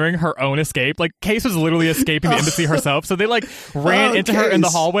engineering her own escape. Like Case was literally escaping the embassy herself. So they like ran into her in the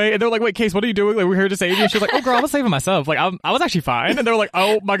hallway and they were like, wait, Case, what are you doing? Like, we're here to save you. And she was like, oh girl, I was saving myself. Like I was actually fine. And they were like,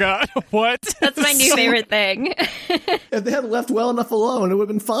 oh my God, what? That's my new favorite thing. If they had left well enough alone, it would have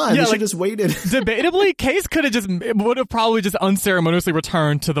been fine. Yeah, they should just waited. Debatably, Case would have probably just unceremoniously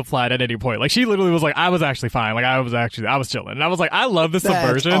returned to the flat at any point. Like she literally was like, I was actually fine. Like I was chilling. And I was like, I love this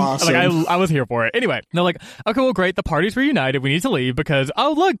subversion. Awesome. Like I was here for it. Anyway, they're like, okay, well, great. The party's reunited. We need to leave because,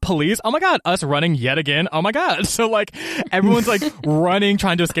 oh, look, police. Oh my God, us running yet again. Oh my God. So like everyone's like running,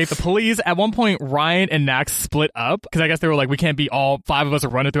 trying to escape the police. At one point, Ryan and Nax split up because I guess they were like, we can't be all 5 of us are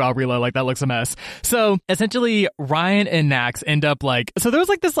running through Aurila. Like that looks a mess. So essentially, Ryan and Nax end up like, so there was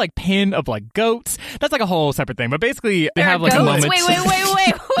like this like pen of like goats. That's like a whole separate thing. But basically, they have like a moment. moment.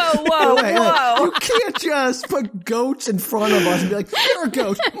 Wait, whoa. You can't just put goats in front of us and be like, "There are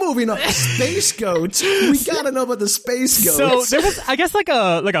goats." Moving on, space goats. We gotta know about the space goats. So there was, I guess, like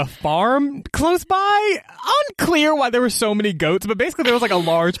a farm close by. Unclear why there were so many goats, but basically there was like a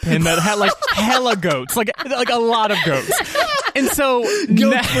large pen that had like hella goats, like a lot of goats. And so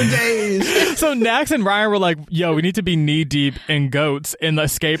goats for days. So Nax and Ryan were like, "Yo, we need to be knee deep in goats and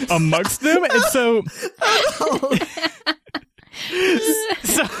escape amongst them." And so.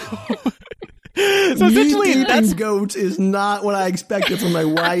 So essentially, that's goats is not what I expected from my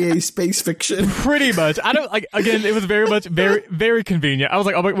YA space fiction. Pretty much. I don't like. Again, it was very convenient. I was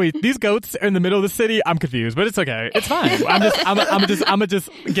like, "Oh wait, these goats are in the middle of the city." I'm confused, but it's okay. It's fine. I'm just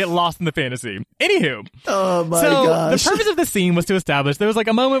get lost in the fantasy. Anywho, oh my gosh. The purpose of the scene was to establish there was like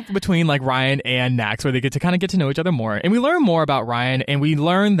a moment between like Ryan and Nax where they get to know each other more, and we learn more about Ryan, and we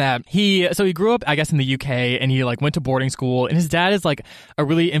learn that he grew up, I guess, in the UK, and he like went to boarding school, and his dad is like a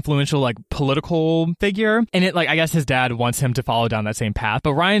really influential like political figure, and it like I guess his dad wants him to follow down that same path,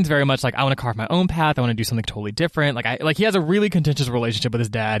 but Ryan's very much like, I want to carve my own path, I want to do something totally different. Like he has a really contentious relationship with his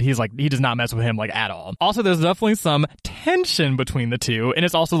dad. He's like, he does not mess with him like at all. Also, there's definitely some tension between the two, and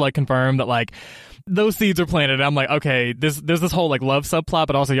it's also like confirmed that like those seeds are planted. And I'm like, okay, there's this whole like love subplot,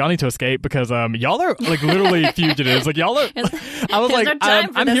 but also y'all need to escape because y'all are like literally fugitives. Like y'all are. I was like,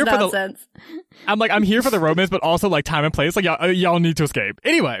 I'm here for the. I'm here for the romance, but also like time and place. Like y'all need to escape.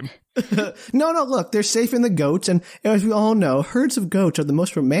 Anyway. No, look, they're safe in the goats, and as we all know, herds of goats are the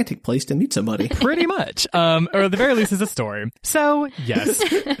most romantic place to meet somebody. Pretty much. Or at the very least, is a story. So, yes.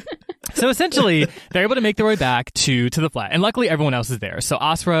 So essentially, they're able to make their way back to the flat, and luckily everyone else is there. So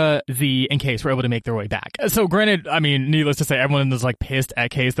Asra, Z, and Case were able to make their way back. So granted, I mean, needless to say, everyone was like pissed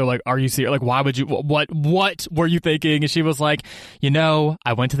at Case. They're like, "Are you serious? Like, why would you? What were you thinking?" And she was like,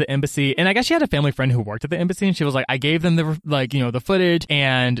 "I went to the embassy," and I guess she had a family friend who worked at the embassy, and she was like, "I gave them the footage,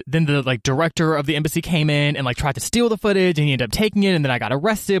 and then the like director of the embassy came in and like tried to steal the footage, and he ended up taking it, and then I got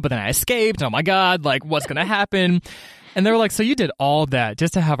arrested, but then I escaped. And oh my god, like what's gonna happen?" And they were like, "So you did all that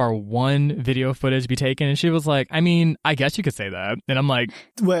just to have our one video footage be taken?" And she was like, "I mean, I guess you could say that." And I'm like,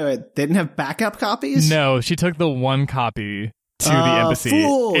 wait, they didn't have backup copies? No, she took the one copy to the embassy,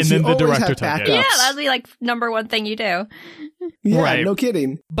 fools. And then the director took it. Yeah, that'd be like number one thing you do. Yeah, right. No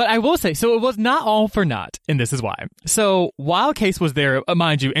kidding. But I will say, so it was not all for naught, and this is why. So while Case was there,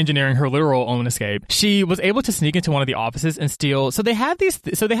 mind you, engineering her literal own escape, she was able to sneak into one of the offices and steal. So they have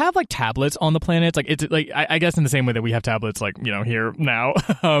like tablets on the planets, like it's like I guess in the same way that we have tablets, like here now.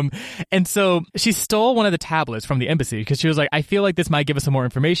 And so she stole one of the tablets from the embassy because she was like, I feel like this might give us some more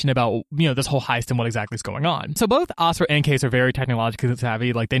information about this whole heist and what exactly is going on. So both Asra and Case are very technologically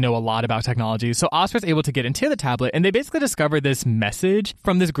savvy, like they know a lot about technology. So Asra's able to get into the tablet, and they basically discover this message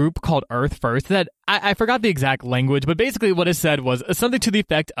from this group called Earth First that I forgot the exact language, but basically what it said was something to the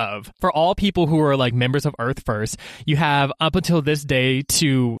effect of, for all people who are like members of Earth First, you have up until this day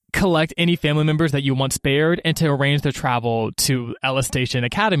to collect any family members that you want spared and to arrange their travel to Ellis Station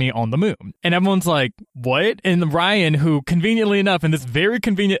Academy on the moon. And everyone's like, what? And Ryan, who conveniently enough in this very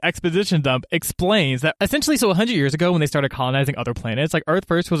convenient exposition dump, explains that essentially, so 100 years ago when they started colonizing other planets, like Earth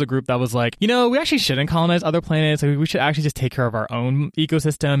First was a group that was like, we actually shouldn't colonize other planets. Like, we should actually just take care of our own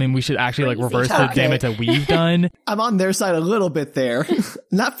ecosystem, and we should actually like reverse the damage that we've done. I'm on their side a little bit there.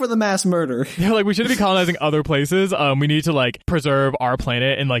 Not for the mass murder. They're like, we shouldn't be colonizing other places. We need to like preserve our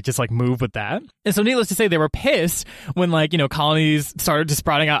planet and like just like move with that. And so needless to say, they were pissed when like, colonies started just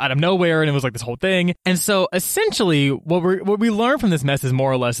sprouting out of nowhere, and it was like this whole thing. And so essentially what we learn from this mess is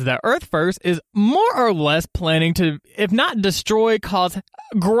more or less is that Earth First is more or less planning to, if not destroy, cause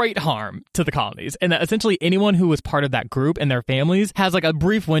great harm to the colonies. And that essentially anyone who was part of that group and their families has like a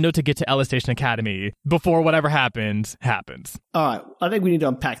brief window to get to Ellis Station Academy before whatever happens. All right. I think we need to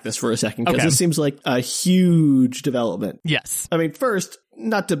unpack this for a second because Okay. This seems like a huge development. Yes. I mean, first,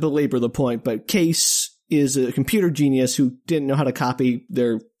 not to belabor the point, but Case is a computer genius who didn't know how to copy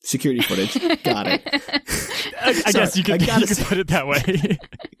their security footage. Got it. I guess you could put it that way.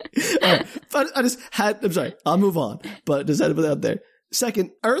 Right. But I'm sorry, I'll move on. But just had to put that out there.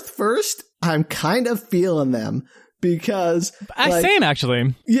 Second, Earth First, I'm kind of feeling them. Because same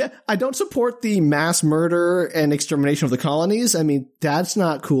actually. Yeah, I don't support the mass murder and extermination of the colonies. I mean, that's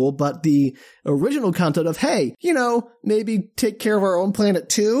not cool. But the original concept of, hey, maybe take care of our own planet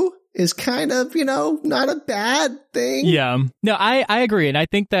too is kind of, not a bad thing. Yeah. No, I agree. And I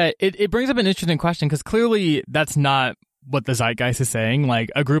think that it brings up an interesting question because clearly that's not what the zeitgeist is saying.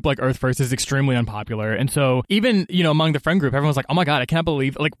 Like, a group like Earth First is extremely unpopular. And so even, you know, among the friend group, everyone's like, oh my God, I can't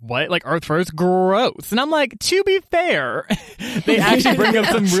believe, like, what? Like, Earth First? Gross. And I'm like, to be fair, they actually bring up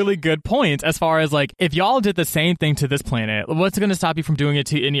some really good points as far as, like, if y'all did the same thing to this planet, what's going to stop you from doing it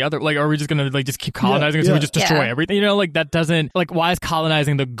to any other? Like, are we just going to, like, just keep colonizing it so we just destroy everything? You know, like, that doesn't, like, why is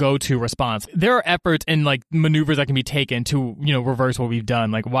colonizing the go-to response? There are efforts and, like, maneuvers that can be taken to, you know, reverse what we've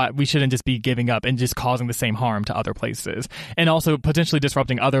done. Like, why we shouldn't just be giving up and just causing the same harm to other places, and also potentially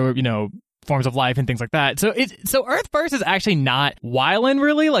disrupting other, you know, forms of life and things like that. So Earth First is actually not wildin'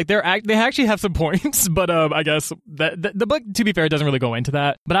 really. Like, they actually have some points, but I guess that the book, to be fair, doesn't really go into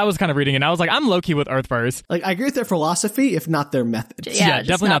that. But I was kind of reading it and I was like, I'm low-key with Earth First. Like, I agree with their philosophy, if not their methods. Yeah,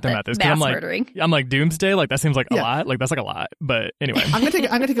 definitely not their methods. Mass murdering. I'm like, Doomsday, like, that seems like a lot. Like, that's like a lot. But anyway. I'm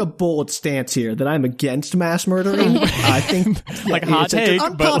gonna take a bold stance here that I'm against mass murdering. I think like, hot take, it's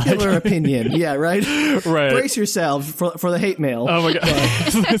an unpopular opinion. Yeah, right? Right. Brace yourselves for the hate mail. Oh my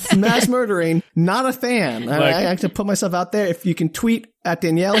God. Mass murdering, not a fan. I have to put myself out there. If you can tweet at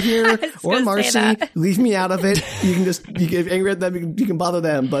Danielle here or Marcy, leave me out of it. You can angry at them. You can bother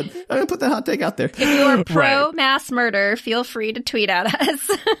them. But I'm gonna put that hot take out there. If you're pro mass murder, feel free to tweet at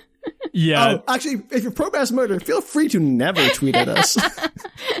us. Yeah. Oh, actually, if you're pro mass murder, feel free to never tweet at us.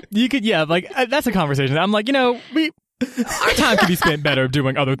 You could, like, that's a conversation. I'm like, you know, our time could be spent better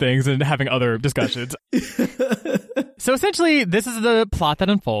doing other things and having other discussions. So essentially, this is the plot that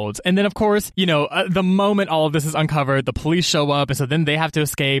unfolds. And then, of course, you know, the moment all of this is uncovered, the police show up. And so then they have to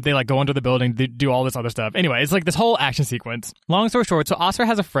escape. They, like, go into the building, they do all this other stuff. Anyway, it's like this whole action sequence. Long story short, so Oscar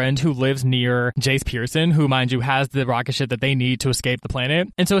has a friend who lives near Jace Pearson, who, mind you, has the rocket ship that they need to escape the planet.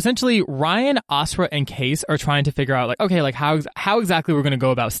 And so essentially, Ryan, Asra, and Case are trying to figure out, like, okay, like, how exactly we're going to go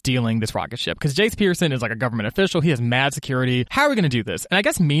about stealing this rocket ship. Because Jace Pearson is, like, a government official. He has mad security. How are we going to do this? And I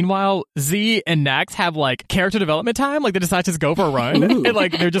guess meanwhile, Z and Nax have, like, character development time. Like, they decide to just go for a run. And,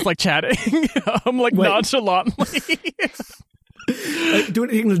 like, they're just, like, chatting. I'm like, nonchalantly. Like, doing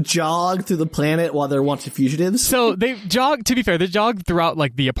anything to jog through the planet while they're wanted fugitives? So they jog, to be fair, they jog throughout,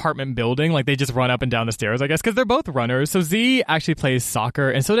 like, the apartment building. Like, they just run up and down the stairs, I guess, because they're both runners. So Z actually plays soccer,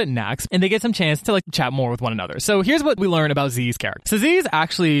 and so did Nax, and they get some chance to, like, chat more with one another. So here's what we learn about Z's character. So Z is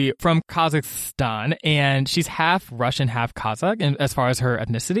actually from Kazakhstan, and she's half Russian, half Kazakh, and as far as her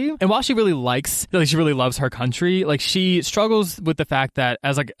ethnicity. And while she really she really loves her country, like, she struggles with the fact that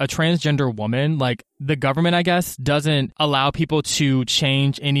as, like, a transgender woman, like, the government, I guess, doesn't allow people to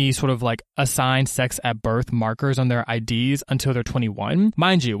change any sort of, like, assigned sex at birth markers on their IDs until they're 21.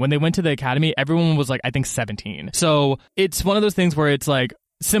 Mind you, when they went to the academy, everyone was, like, I think 17. So it's one of those things where it's like,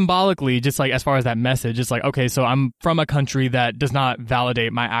 symbolically, just like as far as that message, it's like, okay, so I'm from a country that does not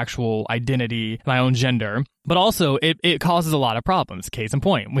validate my actual identity, my own gender. But also, it causes a lot of problems. Case in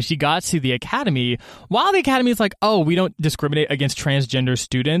point, when she got to the academy, while the academy is like, oh, we don't discriminate against transgender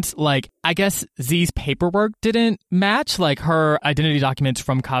students, like, I guess Z's paperwork didn't match, like, her identity documents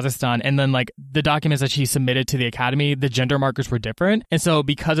from Kazakhstan, and then, like, the documents that she submitted to the academy, the gender markers were different. And so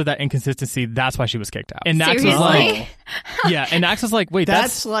because of that inconsistency, that's why she was kicked out. And Nax was like, yeah, and Nax was like, wait,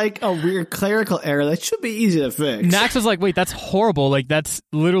 that's like a weird clerical error that should be easy to fix. Nax was like, wait, that's horrible. Like, that's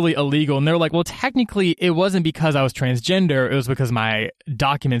literally illegal. And they're like, well, technically, it wasn't because I was transgender, it was because my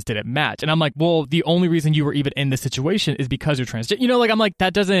documents didn't match. And I'm like, well, the only reason you were even in this situation is because you're transgender. You know, like, I'm like,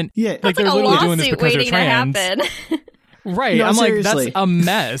 that doesn't, like, they're literally doing this because they're trans. Right. No, I'm seriously. Like, that's a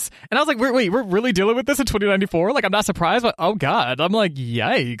mess. And I was like, wait, we're really dealing with this in 2094? Like, I'm not surprised, but oh God. I'm like,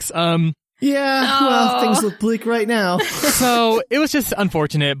 yikes. Yeah, well, things look bleak right now. So it was just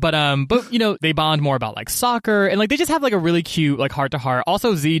unfortunate, but you know, they bond more about, like, soccer, and, like, they just have, like, a really cute, like, heart to heart.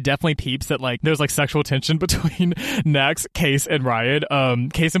 Also, Z definitely peeps that, like, there's, like, sexual tension between Nax, Case, and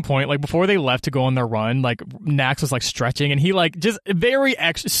Ryan. Case in point, like, before they left to go on their run, like, Nax was, like, stretching, and he, like, just very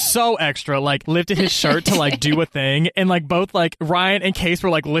extra, like, lifted his shirt to, like, do a thing, and, like, both, like, Ryan and Case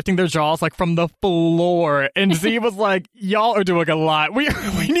were, like, lifting their jaws, like, from the floor, and Z was like, y'all are doing a lot. We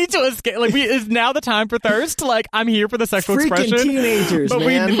need to escape. Like, is now the time for thirst? Like, I'm here for the sexual expression. Teenagers,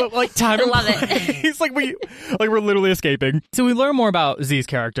 man. But like, time I and love place. It's like we're literally escaping. So we learn more about Z's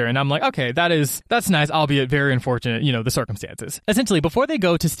character, and I'm like, okay, that's nice, albeit very unfortunate, you know, the circumstances. Essentially, before they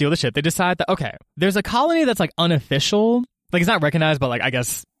go to steal the ship, they decide that, okay, there's a colony that's, like, unofficial. Like, it's not recognized, but, like, I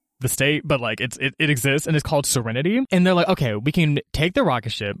guess the state, but, like, it exists, and it's called Serenity. And they're like, okay, we can take the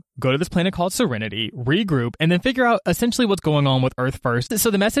rocket ship, go to this planet called Serenity, regroup, and then figure out essentially what's going on with Earth first.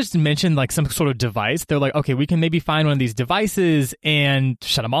 So the message mentioned, like, some sort of device. They're like, okay, we can maybe find one of these devices and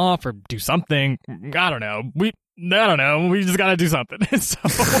shut them off or do something. I don't know. I don't know. We just got to do something. So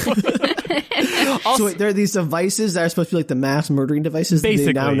wait, there are these devices that are supposed to be like the mass murdering devices that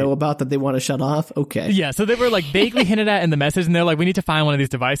they now know about that they want to shut off? Okay. Yeah, so they were like vaguely hinted at in the message, and they're like, we need to find one of these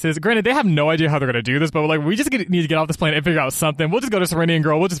devices. Granted, they have no idea how they're going to do this, but like, we just need to get off this plane and figure out something. We'll just go to Serenian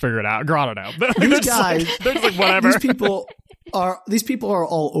Girl. We'll just figure it out. Girl, I don't know. These guys, they're just like, whatever. These people are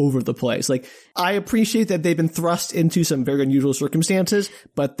all over the place. Like, I appreciate that they've been thrust into some very unusual circumstances,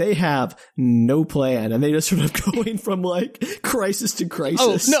 but they have no plan, and they just sort of going from like crisis to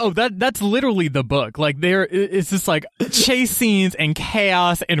crisis. Oh no, that's literally the book. Like, it's just like chase scenes and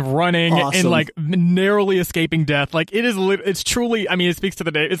chaos and running and like narrowly escaping death. Like, it's truly. I mean, it speaks to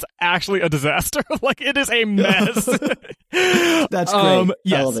the name. It's actually a disaster. Like, it is a mess. That's great.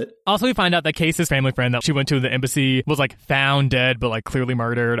 Yes. I love it. Also, we find out that Casey's family friend that she went to the embassy was like found dead, but like clearly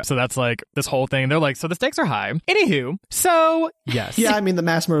murdered. So that's like this whole thing. They're like, so the stakes are high. Anywho, so yes. Yeah, I mean, the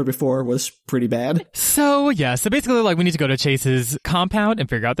mass murder before was pretty bad. So yeah, so basically like we need to go to Chase's compound and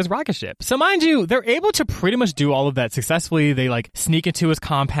figure out this rocket ship. So mind you, they're able to pretty much do all of that successfully. They like sneak into his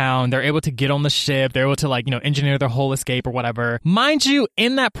compound. They're able to get on the ship. They're able to like, engineer their whole escape or whatever. Mind you,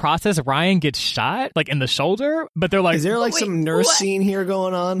 in that process, Ryan gets shot like in the shoulder, but they're like, is there like some nurse scene here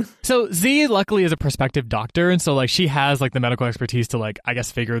going on? So Z luckily is a prospective doctor, and so like she has like the medical expertise to like, I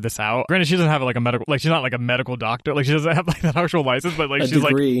guess, figure this out. Granted, she doesn't have like a medical, like she's not like a medical doctor, like she doesn't have like that actual license, but like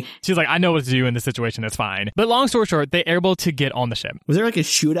she's like, I know what to do in this situation. It's fine. But long story short, they're able to get on the ship. Was there like a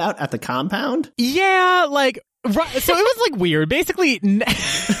shootout at the compound? Yeah, like. Right, so it was like weird. Basically,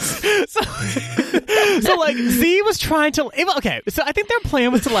 so like Z was trying to. Okay, so I think their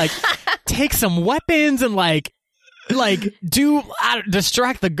plan was to like take some weapons and like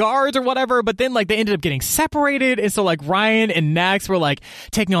distract the guards or whatever, but then like they ended up getting separated, and so like Ryan and Nax were like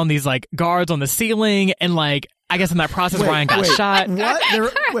taking on these like guards on the ceiling, and like I guess in that process Ryan got shot. What?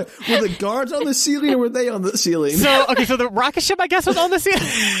 Were the guards on the ceiling or were they on the ceiling? So the rocket ship I guess was on the ceiling.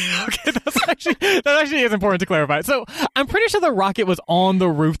 Okay, that actually is important to clarify. So I'm pretty sure the rocket was on the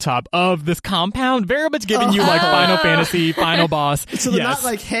rooftop of this compound, very much giving you like Final Fantasy, Final Boss. So they're not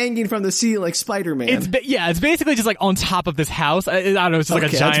like hanging from the ceiling like Spider-Man. It's basically just like on top of this house. I don't know, it's just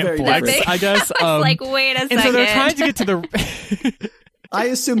like a giant flex, I guess. Like, wait a second. And so they're trying to get to the... I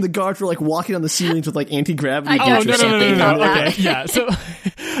assume the guards were like walking on the ceilings with like anti-gravity. No. Okay, yeah. So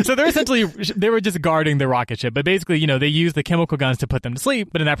they're essentially, they were just guarding the rocket ship, but basically, they used the chemical guns to put them to sleep.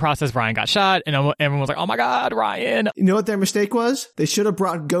 But in that process, Ryan got shot, and everyone was like, "Oh my God, Ryan!" You know what their mistake was? They should have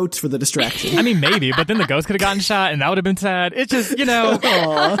brought goats for the distraction. I mean, maybe, but then the ghost could have gotten shot, and that would have been sad. It's just,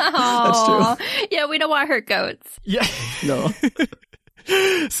 Aww, that's true. Yeah, we don't want hurt goats. Yeah, no.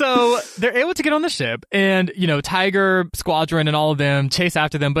 So they're able to get on the ship, and Tiger Squadron and all of them chase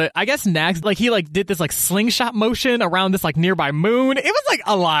after them. But I guess Nax he did this slingshot motion around this nearby moon. It was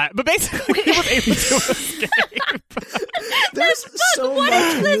a lot, but basically he was able to escape. There's so much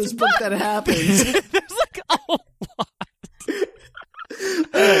in this book that happens. There's a lot.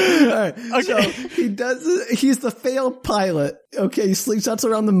 All right. Okay. So he's the failed pilot. Okay, he slingshots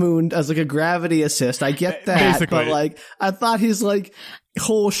around the moon as a gravity assist. I get that. Basically. But I thought his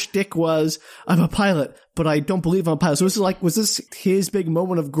whole shtick was, I'm a pilot, but I don't believe I'm a pilot. So was this his big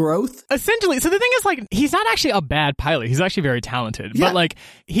moment of growth? Essentially. So the thing is, he's not actually a bad pilot. He's actually very talented. Yeah. But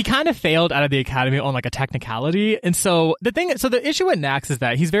he kind of failed out of the academy on a technicality. And so the issue with Nax is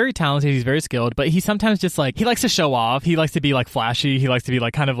that he's very talented, he's very skilled, but he sometimes just he likes to show off. He likes to be flashy. He likes to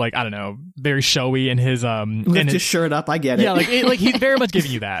be kind of I don't know, very showy in his lift his shirt up. I get it. Yeah, he's very much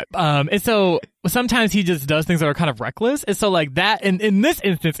giving you that. And so sometimes he just does things that are kind of reckless. And so that in this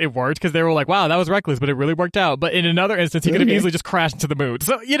instance it worked because they were wow, that was reckless, but it really worked out. But in another instance he could have easily just crashed into the moon.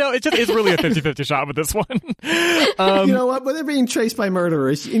 So it's really a 50-50 shot with this one. You know what? When they're being traced by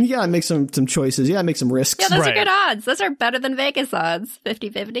murderers, you gotta make some choices. You gotta make some risks. Yeah, those are good odds. Those are better than Vegas odds.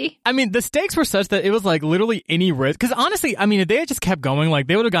 50-50. I mean, the stakes were such that it was literally any risk. Because honestly, I mean, if they had just kept going,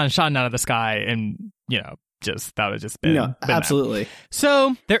 they would have gotten shot out of the sky, and that would have just been absolutely. That.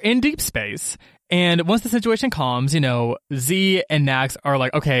 So they're in deep space. And once the situation calms, Z and Nax are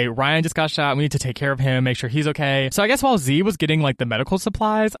okay, Ryan just got shot. We need to take care of him, make sure he's okay. So I guess while Z was getting the medical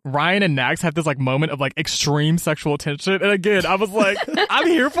supplies, Ryan and Nax had this moment of extreme sexual tension. And again, I was I'm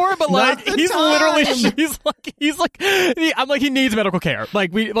here for it, but he's literally, I'm he needs medical care.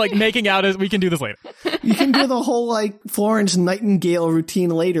 We making out is, we can do this later. You can do the whole Florence Nightingale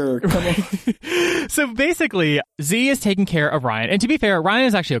routine later. Come on. So basically, Z is taking care of Ryan. And to be fair, Ryan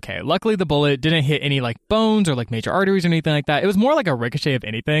is actually okay. Luckily, the bullet didn't didn't hit any like bones or like major arteries or anything like that. It was more like a ricochet of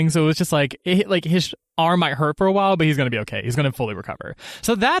anything. So it was just like, it hit, like his arm might hurt for a while, but he's going to be okay. He's going to fully recover.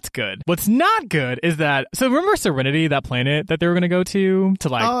 So that's good. What's not good is that, so remember Serenity, that planet that they were going to go to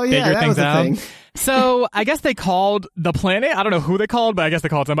like figure things out? Thing. So I guess they called the planet, I don't know who they called, but I guess they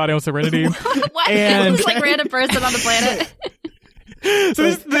called somebody on Serenity. What? And it's like random person on the planet. So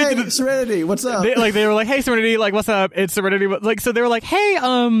hey, Serenity, what's up? They were like, hey, Serenity, like, what's up? It's Serenity. Like, so they were like, hey,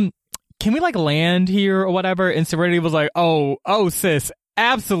 can we like land here or whatever? And Serenity was like, oh, sis,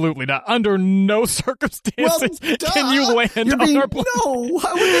 absolutely not. Under no circumstances can you land on our planet. No,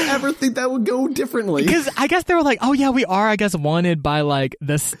 why would they ever think that would go differently? Because I guess they were like, oh yeah, we are, I guess, wanted by like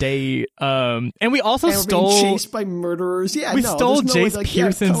the state. And we also stole, we're being chased by murderers. Yeah, we stole Jace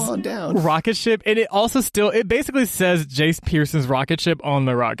Pearson's rocket ship, and it basically says Jace Pearson's rocket ship on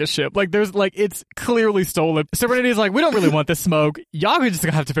the rocket ship. Like there's like, it's clearly stolen. Serenity's like, we don't really want this smoke. Y'all are just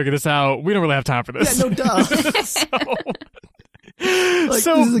gonna have to figure this out. We don't really have time for this. Yeah, no duh. Like,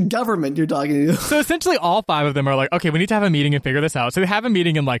 so, this is the government you're talking to. So essentially all 5 of them are like, okay, we need to have a meeting and figure this out. So they have a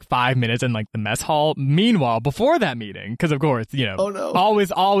meeting in like 5 minutes in like the mess hall. Meanwhile, before that meeting, because of course, you know,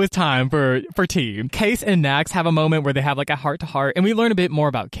 always time for tea. Case and Nax have a moment where they have like a heart-to-heart, and we learn a bit more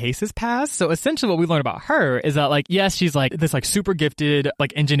about Case's past. So essentially what we learn about her is that like, yes, she's like this like super gifted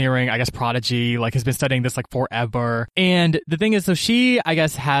like engineering, I guess, prodigy, like has been studying this like forever. And the thing is, so she, I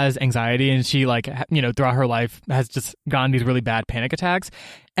guess, has anxiety, and she like, you know, throughout her life has just gotten these really bad panic attacks.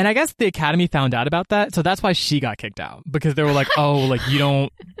 And I guess the Academy found out about that, so that's why she got kicked out, because they were like, oh, like you don't,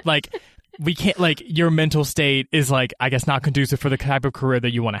 like, we can't, like, your mental state is like, I guess, not conducive for the type of career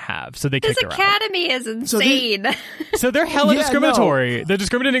that you want to have. So they kicked her out. This Academy is insane. So they're hella discriminatory. No. They're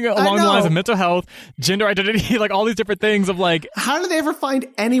discriminating along the lines of mental health, gender identity, like all these different things of like. How do they ever find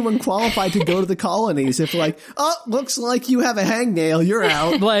anyone qualified to go to the colonies if like, oh, looks like you have a hangnail, you're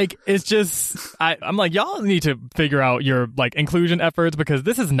out. Like, it's just, I'm like, y'all need to figure out your like inclusion efforts, because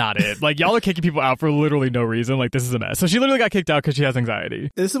this is not it. Like, y'all are kicking people out for literally no reason. Like, this is a mess. So she literally got kicked out because she has anxiety.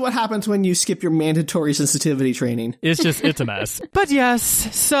 This is what happens when you skip your mandatory sensitivity training. It's a mess. But yes,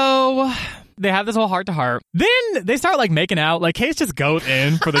 so they have this whole heart-to-heart. Then they start, like, making out. Like, Case just goes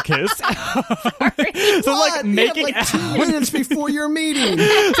in for the kiss. So, like, making out. 2 minutes before your meeting.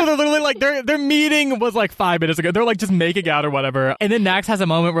 So they're literally, like, their meeting was, like, 5 minutes ago. They're, like, just making out or whatever. And then Nax has a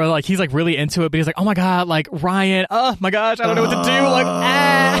moment where, like, he's, like, really into it. But he's like, oh, my God, like, Ryan, oh, my gosh, I don't know what to do. Like,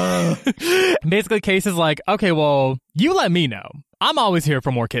 ah. Basically, Case is like, okay, well, you let me know. I'm always here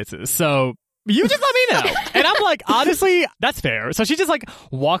for more kisses. So you just let me know. And I'm like, honestly, that's fair. So she just like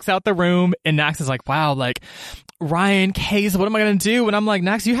walks out the room, and Nax is like, wow, like, Ryan, Case, what am I going to do? And I'm like,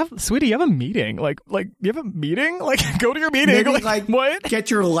 Nax, sweetie, you have a meeting. Like, you have a meeting? Like, go to your meeting. Maybe, like, what? Get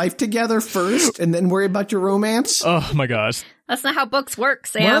your life together first and then worry about your romance. Oh my gosh. That's not how books work,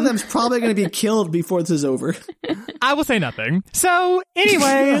 Sam. One of them's probably going to be killed before this is over. I will say nothing. So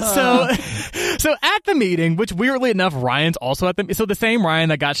anyway, so at the meeting, which weirdly enough, Ryan's also at the, so the same Ryan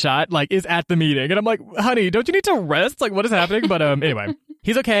that got shot, like, is at the meeting. And I'm like, honey, don't you need to rest? Like, what is happening? But anyway.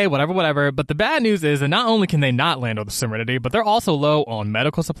 He's okay, whatever. But the bad news is that not only can they not land on the Serenity, but they're also low on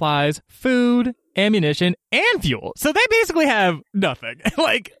medical supplies, food, ammunition, and fuel. So they basically have nothing.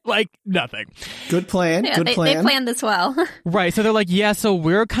 like nothing. Good plan. Yeah, they planned this well. Right. So they're like, yeah, so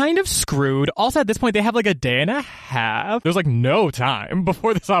we're kind of screwed. Also, at this point, they have like a day and a half. There's like no time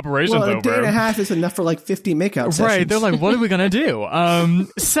before this operation's over. A day and a half is enough for like 50 makeout sessions. Right. They're like, what are we going to do?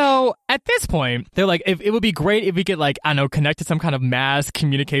 So at this point, they're like, if it would be great if we could, like, I don't know, connect to some kind of mass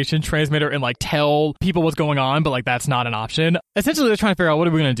communication transmitter and like tell people what's going on, but like that's not an option. Essentially, they're trying to figure out what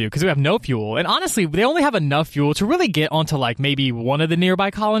are we going to do, because we have no fuel. And honestly, they only have enough fuel to really get onto like maybe one of the nearby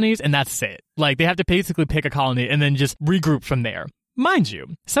colonies, and that's it. Like, they have to basically pick a colony and then just regroup from there. Mind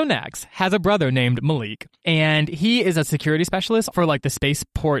you, so Nax has a brother named Malik, and he is a security specialist for like the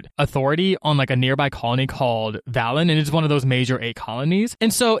Spaceport Authority on like a nearby colony called Valen, and it's one of those major 8 colonies.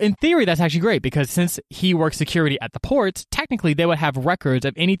 And so in theory, that's actually great, because since he works security at the ports, technically they would have records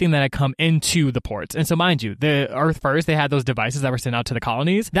of anything that had come into the ports. And so mind you, the Earth First, they had those devices that were sent out to the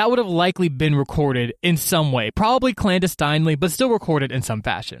colonies. That would have likely been recorded in some way, probably clandestinely, but still recorded in some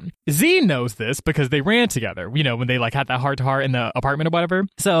fashion. Z knows this because they ran together, you know, when they like had that heart-to-heart in the apartment or whatever.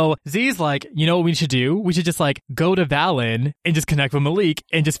 So Z's like, you know what we should do? We should just like go to Valen and just connect with Malik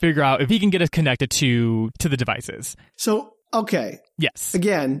and just figure out if he can get us connected to the devices. So Okay. Yes.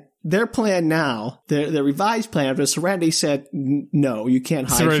 Again, their plan now, their revised plan after Serenity said, no, you can't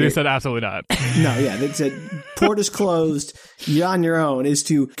hide Serenity here. said absolutely not. No, yeah, they said, port is closed, you're on your own, is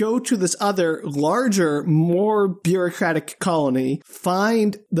to go to this other, larger, more bureaucratic colony,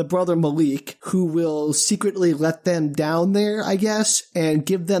 find the brother Malik, who will secretly let them down there, I guess, and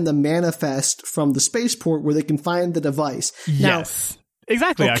give them the manifest from the spaceport where they can find the device. Yes.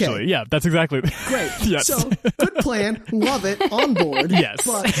 Exactly, Okay. actually. Yeah, that's exactly. Great. Yes. So, good plan. Love it. On board. Yes.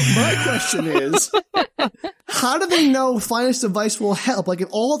 But my question is, how do they know finding this device will help? Like, if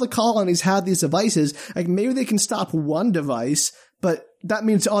all the colonies have these devices, like, maybe they can stop one device, but that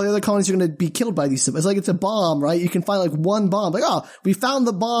means all the other colonies are going to be killed by these devices. Like, it's a bomb, right? You can find, like, one bomb. Like, oh, we found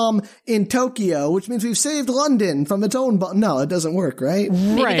the bomb in Tokyo, which means we've saved London from its own bomb. No, it doesn't work, right?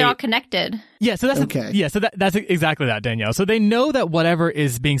 Maybe Right. they're all connected. Yeah, so that's Okay. that's exactly that, Danielle. So they know that whatever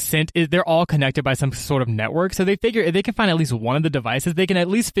is being sent they're all connected by some sort of network. So they figure if they can find at least one of the devices, they can at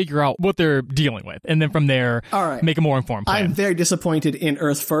least figure out what they're dealing with, and then from there, All right. make a more informed plan. I'm very disappointed in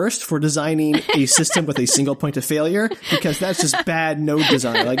Earth First for designing a system with a single point of failure, because that's just bad node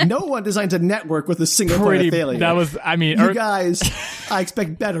design. Like, no one designs a network with a single point of failure. That was, I mean, You guys, I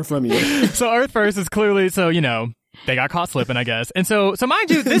expect better from you. so Earth First is clearly, so, you know, they got caught slipping, I guess. And so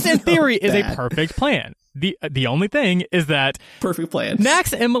mind you, this in theory is a bad. perfect plan. The only thing is that Perfect plan.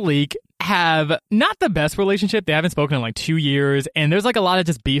 Nax and Malik have not the best relationship. They haven't spoken in like 2 years, and there's like a lot of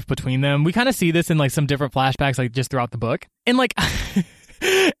just beef between them. We kind of see this in like some different flashbacks, like just throughout the book. And like,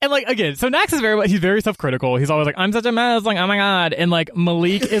 and like, again, so Nax is he's very self-critical. He's always like, I'm such a mess, like, oh my God. And like,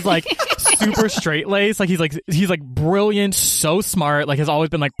 Malik is like super straight-laced. Like, he's like brilliant, so smart, like has always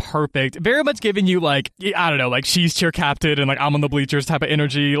been like perfect. Very much giving you like, I don't know, like she's cheer captain and like I'm on the bleachers type of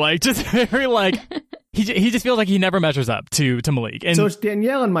energy. Like, just very like, he just feels like he never measures up to Malik. And So it's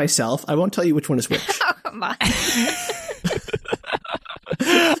Danielle and myself. I won't tell you which one is which. Oh, come on.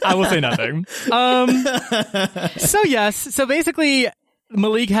 I will say nothing. So yes, so basically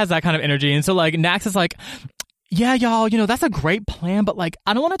Malik has that kind of energy, and so like Nax is like, yeah, y'all, you know, that's a great plan, but like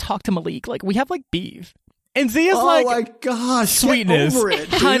I don't want to talk to Malik. Like we have like beef. And Zia's Oh like, my gosh, sweetness, get over it,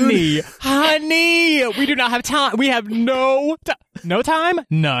 dude. honey, we do not have time. We have no time,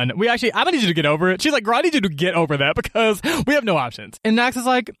 none. I'm gonna need you to get over it. She's like, girl, I need you to get over that because we have no options. And Nax is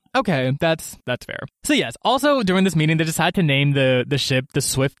like, okay, that's fair. So yes, also during this meeting, they decide to name the ship the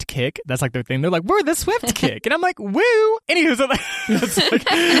Swift Kick. That's like their thing. They're like, we're the Swift Kick. And I'm like, woo. Anywho, so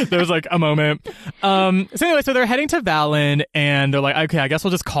like, there's like a moment. So anyway, so they're heading to Valen and they're like, okay, I guess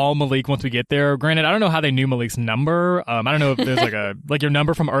we'll just call Malik once we get there. Granted, I don't know how they knew Malik's number. I don't know if there's like your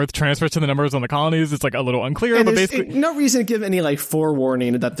number from Earth transfers to the numbers on the colonies. It's like a little unclear, And but there's basically. no reason to give any like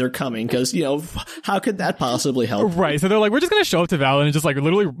forewarning that they're coming, because, you know, how could that possibly help? Right, so they're like, we're just gonna show up to Valen and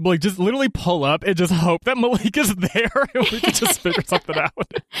just literally pull up and just hope that Malik is there and we can just figure something out.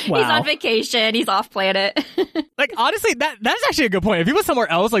 Wow. He's on vacation. He's off planet. Like, honestly, that's actually a good point. If he was somewhere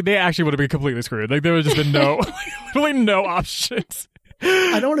else, like, they actually would have been completely screwed. Like, there would have just been literally no options.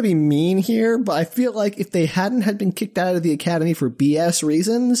 I don't want to be mean here, but I feel like if they hadn't had been kicked out of the academy for BS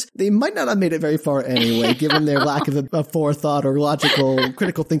reasons, they might not have made it very far anyway, given their lack of forethought or logical,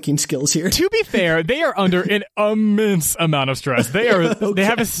 critical thinking skills here. To be fair, they are under an immense amount of stress. They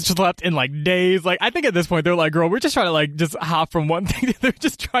haven't slept in like days. Like, I think at this point they're like, girl, we're just trying to like just hop from one thing. They're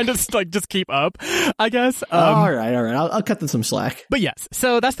just trying to like just keep up, I guess. All right. I'll cut them some slack. But yes,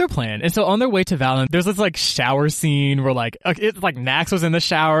 so that's their plan. And so on their way to Valen, there's this like shower scene where like it's like Nax was in the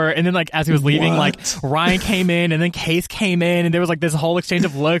shower, and then like as he was leaving, like Ryan came in, and then Case came in, and there was like this whole exchange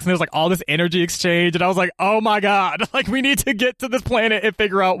of looks, and there was like all this energy exchange, and I was like, oh my God, like we need to get to this planet and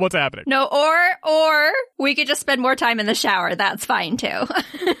figure out what's happening. No, or we could just spend more time in the shower. That's fine too.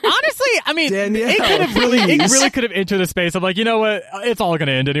 Honestly, I mean, Danielle, it really please. could have entered the space of like, you know what, it's all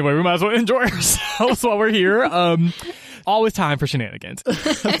gonna end anyway. We might as well enjoy ourselves while we're here. Always time for shenanigans.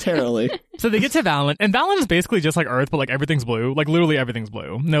 Apparently. So they get to Valen, and Valen is basically just like Earth, but like everything's blue. Like literally everything's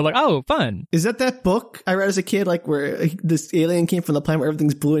blue. And they're like, oh, fun. Is that book I read as a kid, like where this alien came from the planet where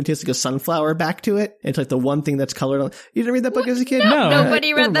everything's blue and tastes like a sunflower back to it? It's like the one thing that's colored on. You didn't read that book as a kid? No.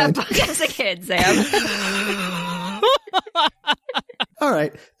 Nobody Never read that mind. book as a kid, Sam. All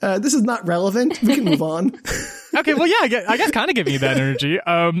right. This is not relevant. We can move on. Okay, well, yeah, I guess kind of giving you that energy.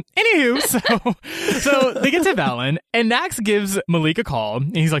 Anywho, so they get to Valen, and Nax gives Malik a call,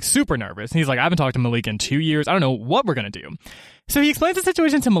 and he's like super nervous. And he's like, I haven't talked to Malik in 2 years. I don't know what we're gonna do. So he explains the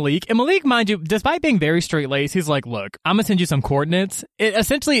situation to Malik, and Malik, mind you, despite being very straight-laced, he's like, look, I'm gonna send you some coordinates. It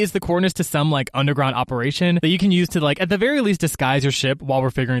essentially is the coordinates to some, like, underground operation that you can use to, like, at the very least disguise your ship while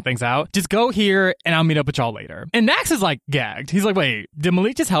we're figuring things out. Just go here, and I'll meet up with y'all later. And Nax is, like, gagged. He's like, wait, did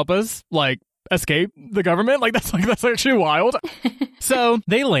Malik just help us? Like, escape the government. Like that's actually wild. So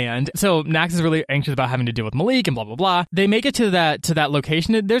they land. So Nax is really anxious about having to deal with Malik and blah, blah, blah. They make it to that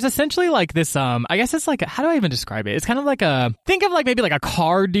location. There's essentially like this, I guess it's like, how do I even describe it? It's kind of like think of like maybe like a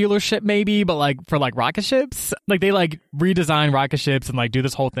car dealership maybe, but like for like rocket ships. Like they like redesign rocket ships and like do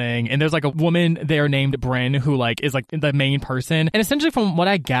this whole thing. And there's like a woman there named Bryn who like is like the main person. And essentially from what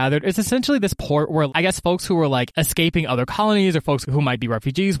I gathered, it's essentially this port where I guess folks who are like escaping other colonies or folks who might be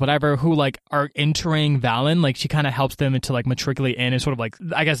refugees, whatever, who like are entering Valen, like she kind of helps them to like matriculate in and sort of like,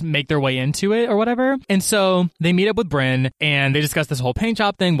 I guess, make their way into it or whatever. And so they meet up with Bryn and they discuss this whole paint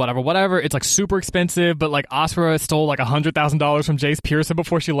job thing, whatever. It's like super expensive, but like Asra stole like $100,000 from Jace Pearson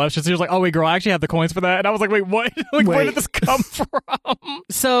before she left. She was like, oh wait, girl, I actually have the coins for that. And I was like, wait, what? Like, where did this come from?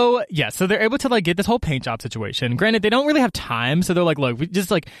 So yeah, so they're able to like get this whole paint job situation. Granted, they don't really have time. So they're like, look, we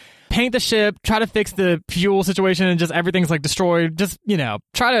just like paint the ship, try to fix the fuel situation, and just everything's like destroyed. Just, you know,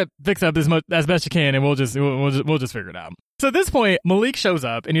 try to fix up as best you can, and we'll just figure it out. So at this point, Malik shows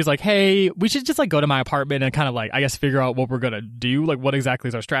up and he's like, hey, we should just like go to my apartment and kind of like, I guess, figure out what we're going to do. Like, what exactly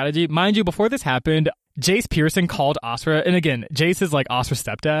is our strategy? Mind you, before this happened, Jace Pearson called Asra. And again, Jace is like Asra's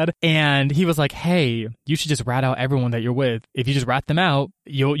stepdad. And he was like, hey, you should just rat out everyone that you're with. If you just rat them out,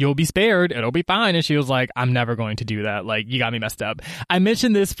 you'll be spared. It'll be fine. And she was like, I'm never going to do that. Like, you got me messed up. I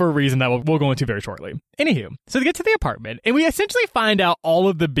mentioned this for a reason that we'll go into very shortly. Anywho, so they get to the apartment and we essentially find out all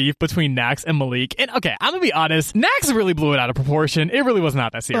of the beef between Nax and Malik. And okay, I'm gonna be honest, Nax really blew it out of proportion. It really was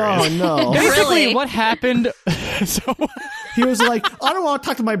not that serious. Oh no. Basically, what happened? So he was like, I don't want to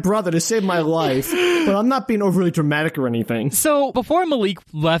talk to my brother to save my life, but I'm not being overly dramatic or anything. So before Malik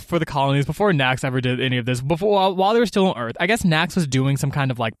left for the colonies, before Nax ever did any of this, while they were still on Earth, I guess Nax was doing some kind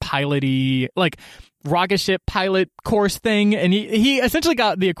of like piloty, like rocket ship pilot course thing, and he essentially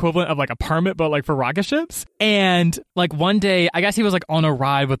got the equivalent of like a permit but like for rocket ships. And like one day I guess he was like on a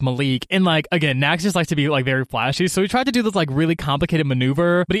ride with Malik, and like again Nax just likes to be like very flashy, so he tried to do this like really complicated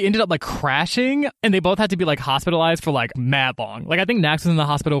maneuver, but he ended up like crashing, and they both had to be like hospitalized for like mad long. Like I think Nax was in the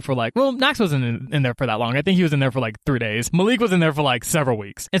hospital for like, well, Nax wasn't in there for that long. I think he was in there for like 3 days. Malik was in there for like several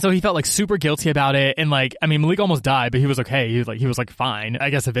weeks, and so he felt like super guilty about it. And like, I mean, Malik almost died, but he was okay. He was like fine, I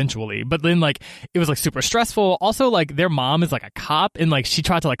guess, eventually. But then like it was like super stressful. Also, like their mom is like a cop, and like she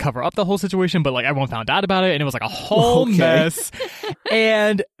tried to like cover up the whole situation, but like everyone found out about it, and it was like a whole mess.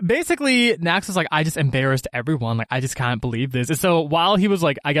 And basically Nax was like, I just embarrassed everyone. Like I just can't believe this. And so while he was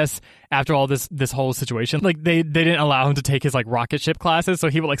like, I guess after all this whole situation, like they didn't allow him to take his like rocket ship classes, so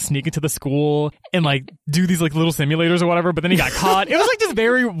he would like sneak into the school and like do these like little simulators or whatever, but then he got caught. It was like just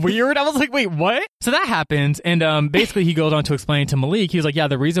very weird. I was like, wait, what? So that happens, and basically he goes on to explain to Malik, he was like, yeah,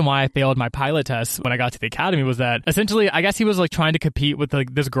 the reason why I failed my pilot test when I got to the academy was that essentially I guess he was like trying to compete with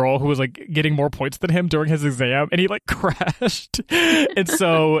like this girl who was like getting more points than him during his exam, and he like crashed. And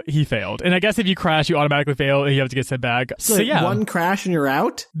so he failed. And I guess if you crash, you automatically fail and you have to get sent back. So yeah, one crash and you're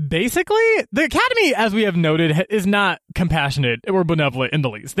out? Basically, the academy, as we have noted, is not compassionate or benevolent in the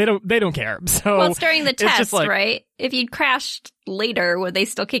least. They don't care. So well, it's during the test, just like, right? If you crashed later, would they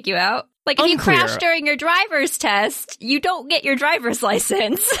still kick you out? Like, if unclear. you crash during your driver's test, you don't get your driver's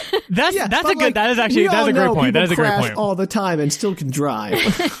license. That's a good point. That is a great point. All the time and still can drive.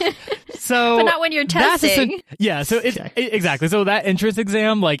 So, but not when you're testing. So exactly. So that entrance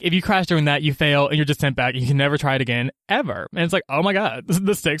exam, like if you crash during that, you fail and you're just sent back. You can never try it again ever. And it's like, oh my god,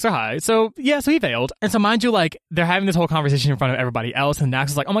 the stakes are high. So yeah, so he failed. And so mind you, like they're having this whole conversation in front of everybody else, and Nax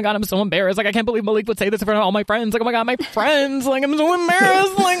is like, oh my god, I'm so embarrassed. Like I can't believe Malik would say this in front of all my friends. Like, oh my god, my friends. Like I'm so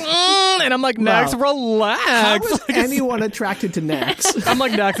embarrassed. Like, and I'm like, Nax, relax. How is like, anyone attracted to Nax? I'm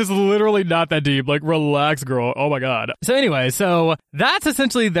like, Nax, it's literally not that deep. Like, relax, girl. Oh my god. So anyway, so that's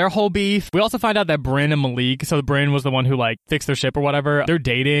essentially their whole beef. We also find out that Bryn and Malik, so Bryn was the one who like fixed their ship or whatever, they're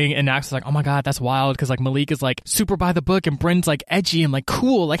dating, and Nax is like, oh my god, that's wild, because like Malik is like super by the book and Bryn's like edgy and like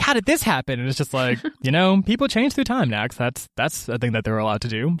cool. Like, how did this happen? And it's just like, you know, people change through time, Nax. That's a thing that they're allowed to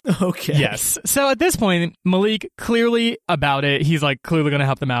do. Okay. Yes. So at this point, Malik clearly about it. He's like clearly going to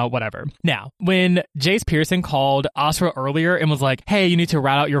help them out, whatever. Now, when Jace Pearson called Asra earlier and was like, hey, you need to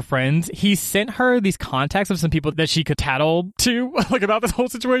rat out your friends, he sent her these contacts of some people that she could tattle to, like about this whole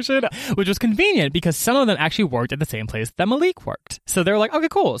situation, which was convenient because some of them actually worked at the same place that Malik worked. So they're like, okay,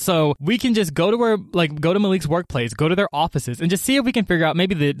 cool. So we can just go to Malik's workplace, go to their offices, and just see if we can figure out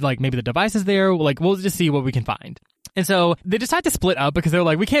maybe the device is there. Like, we'll just see what we can find. And so they decide to split up because they're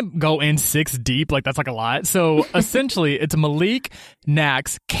like, we can't go in 6 deep. Like, that's like a lot. So essentially, it's Malik,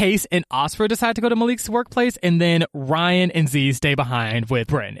 Nax, Case, and Asra decide to go to Malik's workplace. And then Ryan and Z stay behind with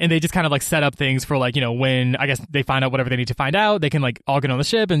Bryn. And they just kind of like set up things for like, when I guess they find out whatever they need to find out, they can like all get on the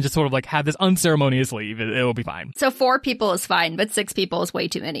ship and just sort of like have this unceremonious leave. It'll be fine. So 4 people is fine, but 6 people is way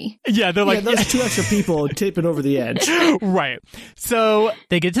too many. Yeah, they're like... those 2 extra people tipping over the edge. Right. So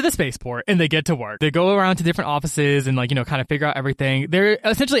they get to the spaceport and they get to work. They go around to different offices and like, kind of figure out everything. They're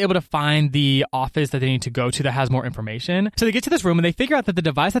essentially able to find the office that they need to go to that has more information. So they get to this room and they figure out that the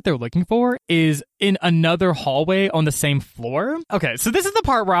device that they're looking for is in another hallway on the same floor. Okay, so this is the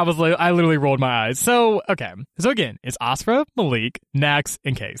part where I literally rolled my eyes. So, okay. So again, it's Asra, Malik, Nax,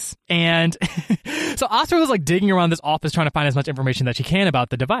 and Case. And so Asra was like digging around this office trying to find as much information that she can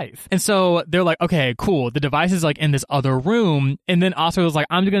about the device. And so they're like, okay, cool. The device is like in this other room. And then Asra was like,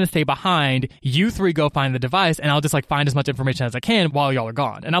 I'm going to stay behind. You 3 go find the device and I'll just like find as much information as I can while y'all are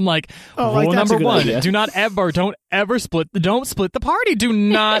gone. And I'm like, rule number 1, don't split the party. Do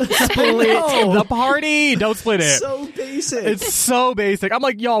not split the party. Don't split it. So basic. It's so basic. I'm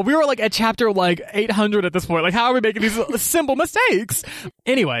like, y'all, we were like at chapter like 800 at this point. Like, how are we making these simple mistakes?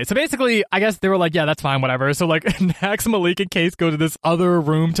 Anyway, so basically, I guess they were like, yeah, that's fine, whatever. So like, Nax, Malik, and Case go to this other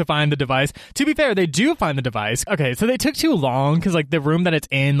room to find the device. To be fair, they do find the device. Okay, so they took too long because like the room that it's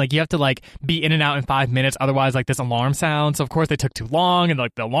in, like you have to like be in and out in 5 minutes. Otherwise, like this alarm sound. So of course they took too long and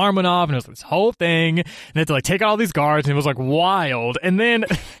like the alarm went off and it was this whole thing. And they had to like take out all these guards and it was like wild. And then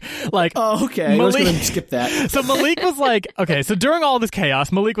like, oh, okay. I was going to skip that. So Malik was like, okay, so during all this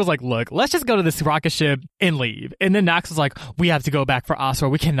chaos, Malik was like, look, let's just go to this rocket ship and leave. And then Nax was like, we have to go back for Asra.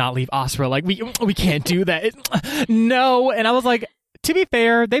 We cannot leave Asra. Like we can't do that. No. And I was like, to be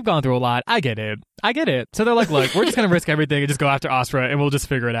fair, they've gone through a lot. I get it. So they're like, look, we're just going to risk everything and just go after Asra and we'll just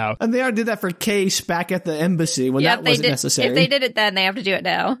figure it out. And they already did that for Case back at the embassy when that wasn't necessary. If they did it then, they have to do it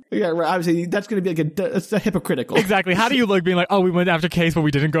now. Yeah, right. Obviously, that's going to be like it's a hypocritical. Exactly. How do you look being like, oh, we went after Case, but we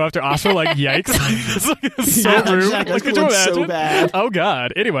didn't go after Asra? Like, yikes. It's so rude. Exactly. Like, could you imagine? So bad. Oh,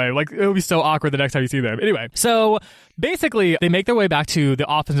 God. Anyway, like, it'll be so awkward the next time you see them. Anyway, so... basically, they make their way back to the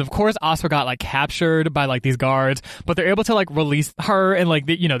office. Of course, Asra got like captured by like these guards, but they're able to like release her and like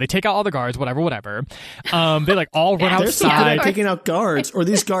they take out all the guards, whatever. They like all run outside. They're so good at taking out guards, or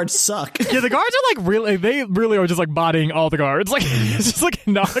these guards suck. Yeah, the guards are like they really are just like bodying all the guards. Like it's just like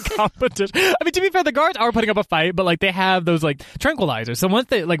not a competition. I mean, to be fair, the guards are putting up a fight, but like they have those like tranquilizers. So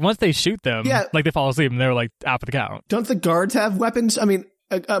once they shoot them, like they fall asleep and they're like out for the count. Don't the guards have weapons? I mean,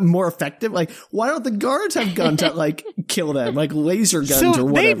 more effective? Like, why don't the guards have guns that like kill them, like laser guns or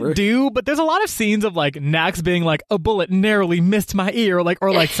whatever? They do, but there's a lot of scenes of like Nax being like, a bullet narrowly missed my ear,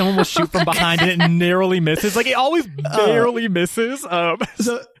 or like someone will shoot from behind and it narrowly misses. Like it always barely misses. So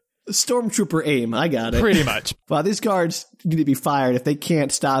stormtrooper aim. I got it. Pretty much. Well, these guards need to be fired if they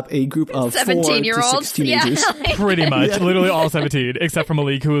can't stop a group of 17-year-olds. 4 to 6 teenagers. Yeah. Pretty much. Literally all 17, except for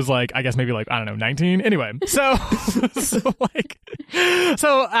Malik, who was like, I guess maybe like, I don't know, 19. Anyway, so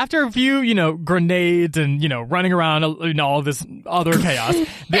after a few, grenades and, running around and all this other chaos,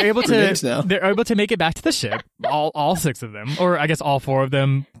 they're able to make it back to the ship, all 6 of them, or I guess all 4 of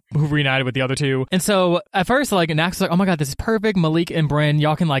them who reunited with the other 2. And so at first, like, Nax was like, oh my God, this is perfect. Malik and Bryn,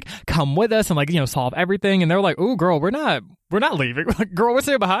 y'all can like come with us and like, solve everything. And they're like, ooh, girl, we're not leaving. Like, girl, we're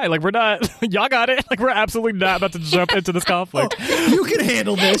staying behind. Like, we're not, y'all got it. Like, we're absolutely not about to jump into this conflict. You can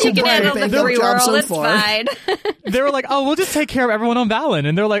handle this. You can handle the free world. It's fine. They were like, oh, we'll just take care of everyone on Valen.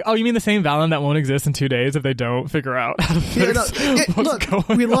 And they're like, oh, you mean the same Valen that won't exist in 2 days if they don't figure out how to fix look,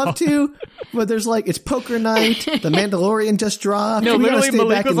 we'd love to, but there's like, it's poker night. The Mandalorian just dropped. No, we gotta literally, stay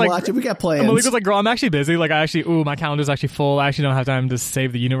back and watch it. We got plans. Malik was like, girl, I'm actually busy. Like, my calendar's actually full. I actually don't have time to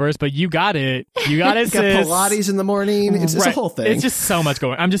save the universe, but you got it. You got it, sis. Got Pilates in the morning. It's a whole thing. It's just so much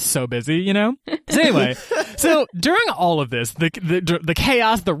going. I'm just so busy, So anyway, during all of this, the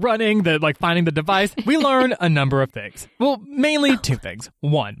chaos, the running, the like finding the device, we learn a number of things. Well, mainly 2 things.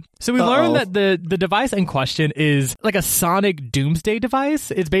 1, so we learned that the device in question is like a sonic doomsday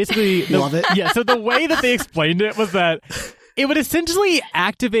device. It's basically love it. Yeah. So the way that they explained it was that it would essentially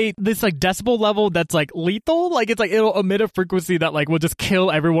activate this like decibel level that's like lethal. Like it's like it'll emit a frequency that like will just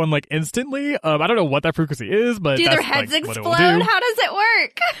kill everyone like instantly. I don't know what that frequency is, but do that's their heads like, explode? What it will do. How does it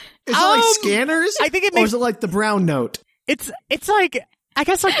work? Is it like scanners? I think it or makes. is it like the brown note? It's like. I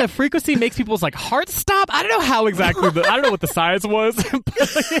guess like the frequency makes people's like hearts stop. I don't know how exactly. I don't know what the science was, but like,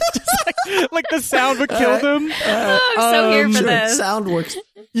 it's just like the sound would kill them. I'm so here for this. Sound works.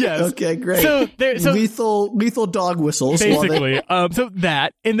 Yes. Okay, great. So lethal dog whistles. Basically. So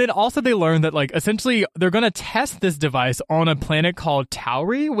that, and then also they learned that like essentially they're going to test this device on a planet called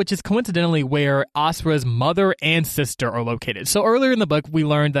Tauri, which is coincidentally where Asra's mother and sister are located. So earlier in the book, we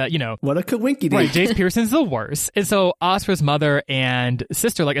learned that, What a coinky-dink. right, Jace Pearson's the worst. And so Asra's mother and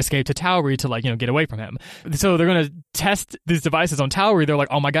sister like escaped to Tauri to like, get away from him. So they're going to test these devices on Tauri. They're like,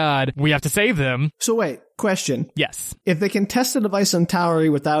 oh my God, we have to save them. So wait, question. Yes. If they can test the device on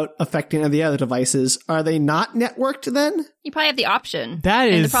Tauri without affecting any of the other devices, are they not networked then? You probably have the option. That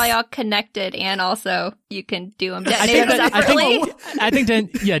and is- they're probably all connected, and also you can do them I detonate them separately.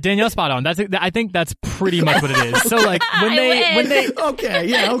 think Danielle's spot on. I think that's pretty much what it is. So like when they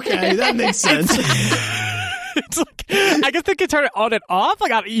Okay, that makes sense. it's like, I guess they can turn it on and off.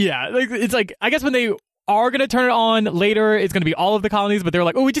 It's like I guess when they are going to turn it on later, it's going to be all of the colonies, but they're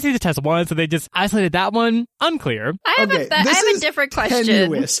like, oh, we just need to test one, so they just isolated that one. Unclear. I have a different question.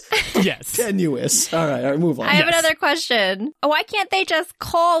 Tenuous. Yes. Tenuous. All right, move on. I have another question. Why can't they just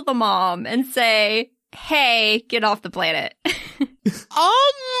call the mom and say, hey, get off the planet?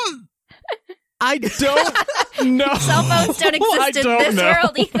 I don't know. Cell phones don't exist in this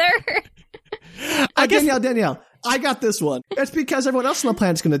world either. Danielle, I got this one. It's because everyone else on the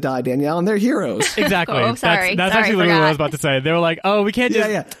planet's going to die, Danielle, and they're heroes. Exactly. Oh, sorry. That's Sorry, actually literally what I forgot. was about to say. They were like, oh, we can't just...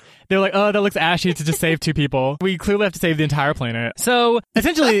 Yeah. They're like, oh, that looks ashy to just save 2 people. We clearly have to save the entire planet. So,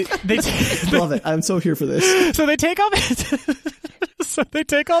 essentially, Love it. I'm so here for this. So they take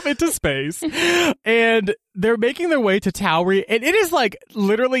off into space, and they're making their way to Tauri, and it is like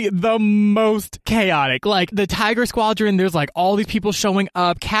literally the most chaotic. Like the Tiger Squadron, there's like all these people showing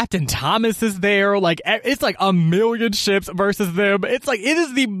up. Captain Thomas is there. Like it's like a million ships versus them. It's like it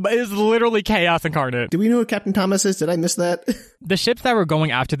is literally chaos incarnate. Do we know who Captain Thomas is? Did I miss that? The ships that were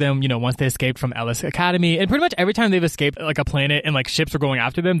going after them, once they escaped from Ellis Academy, and pretty much every time they've escaped like a planet and like ships were going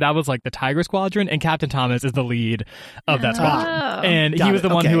after them, that was like the Tiger Squadron, and Captain Thomas is the lead of that squadron. And he was the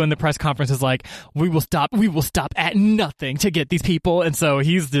one who in the press conference is like, we will stop at nothing to get these people. And so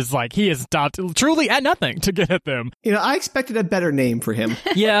he's just like, he has stopped truly at nothing to get at them. I expected a better name for him.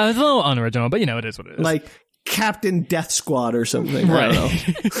 Yeah, it's a little unoriginal, but it is what it is. Like Captain Death Squad or something. Right. I don't know.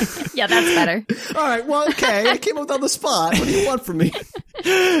 Yeah, that's better. All right, well, okay. I came up on the spot. What do you want from me?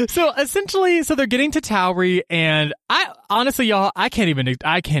 So essentially, they're getting to Tauri, and honestly, y'all, I can't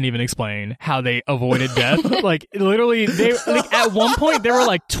even explain how they avoided death. Like literally, at one point there were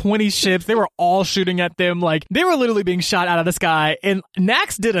like 20 ships. They were all shooting at them. Like they were literally being shot out of the sky. And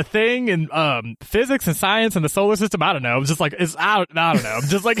Nax did a thing in physics and science and the solar system. I don't know. It was just like I don't know.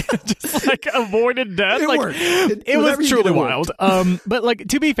 Just like avoided death. It like worked. it was truly wild. But like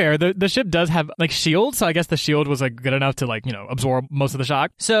to be fair, the ship does have like shields, so I guess the shield was like good enough to like absorb most of the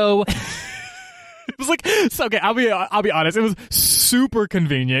shock. So it was like, okay, I'll be honest, it was super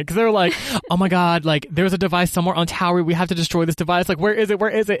convenient because they were like, oh my God, like there's a device somewhere on Tauri, we have to destroy this device, like where is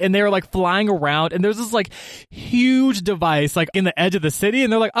it? And they were like flying around, and there's this like huge device like in the edge of the city,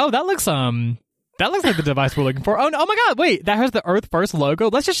 and they're like, oh, that looks like the device we're looking for. Oh my God, wait, that has the Earth First logo.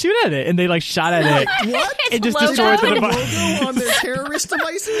 Let's just shoot at it. And they like shot at it. What? And just Logo? destroyed the device. Logo on their terrorist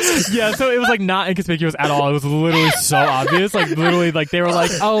devices? Yeah, so it was like not inconspicuous at all. It was literally so obvious. Like literally, like they were like,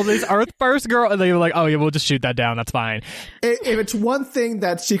 "Oh, this Earth First girl," and they were like, "Oh yeah, we'll just shoot that down. That's fine." If it's one thing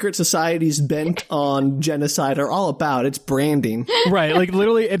that secret societies bent on genocide are all about, it's branding. Right, like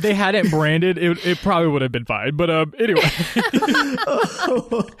literally, if they hadn't branded, it probably would have been fine. But anyway,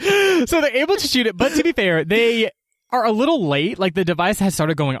 so they're able to shoot it. But to be fair, they are a little late. Like the device had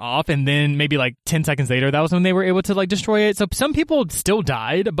started going off, and then maybe like 10 seconds later, that was when they were able to like destroy it. So some people still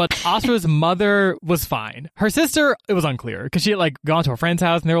died, but Asra's mother was fine. Her sister, it was unclear because she had like gone to her friend's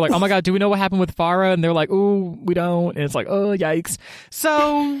house, and they were like, "Oh my God, do we know what happened with Farah?" And they were like, "Ooh, we don't." And it's like, "Oh, yikes!"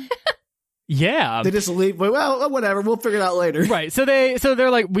 So. Yeah. They just leave. Well, whatever. We'll figure it out later. Right. So they're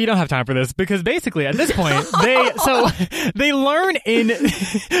like, we don't have time for this, because basically at this point they learn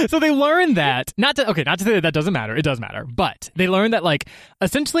that not to say that doesn't matter. It does matter, but they learn that like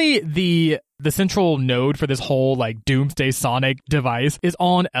essentially the central node for this whole like Doomsday Sonic device is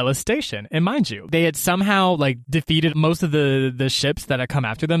on Ellis Station. And mind you, they had somehow like defeated most of the ships that had come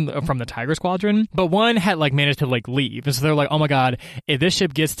after them from the Tiger Squadron, but one had like managed to like leave. And so they're like, oh my God, if this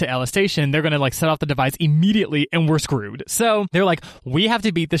ship gets to Ellis Station, they're going to like set off the device immediately and we're screwed. So they're like, we have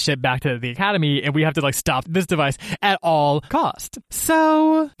to beat the ship back to the Academy, and we have to like stop this device at all cost.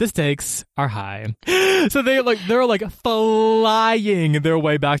 So the stakes are high. So they're like flying their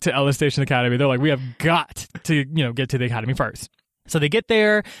way back to Ellis Station Academy. They're like, we have got to, get to the Academy first. So they get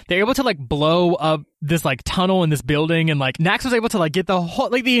there, they're able to like blow up this like tunnel in this building, and like Nax was able to like get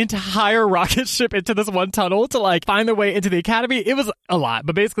the entire rocket ship into this one tunnel to like find their way into the academy. It was a lot,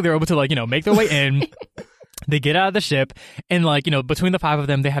 but basically they're able to like, make their way in. They get out of the ship, and like, between the 5 of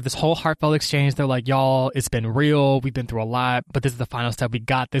them, they have this whole heartfelt exchange. They're like, y'all, it's been real. We've been through a lot, but this is the final step. We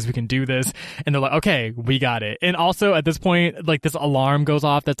got this. We can do this. And they're like, okay, we got it. And also at this point, like this alarm goes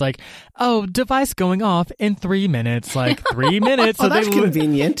off that's like, oh, device going off in 3 minutes, like 3 minutes. So that's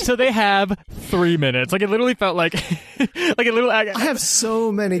convenient. So they have 3 minutes. Like it literally felt like, I have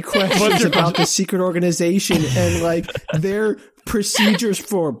so many questions about the secret organization and like their procedures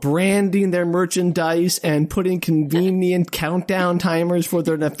for branding their merchandise and putting convenient countdown timers for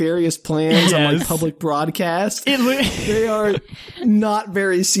their nefarious plans on like public broadcast. They are not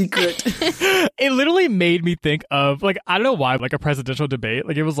very secret. It literally made me think of like, I don't know why, like a presidential debate.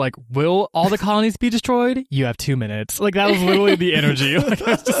 Like it was like, will all the colonies be destroyed? You have 2 minutes. Like that was literally the energy. Like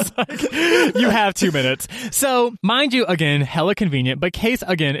I was just like, you have 2 minutes. So mind you, again, hella convenient, but Case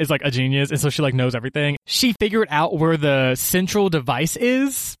again is like a genius, and so she like knows everything. She figured out where the central device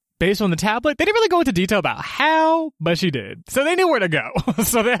is based on the tablet. They didn't really go into detail about how, but she did. So they knew where to go.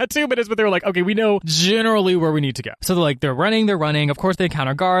 So they had 2 minutes, but they were like, okay, we know generally where we need to go. So they're running. Of course, they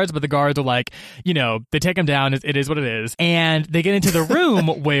encounter guards, but the guards are like, they take them down. It is what it is. And they get into the room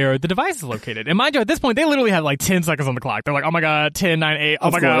where the device is located. And mind you, at this point, they literally have like 10 seconds on the clock. They're like, oh my God, 10, 9, 8.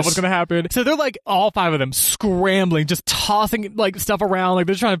 Oh my God, what's going to happen? So they're like, all 5 of them scrambling, just tossing like stuff around. Like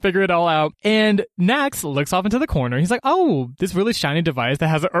they're trying to figure it all out. And Nax looks off into the corner. He's like, oh, this really shiny device that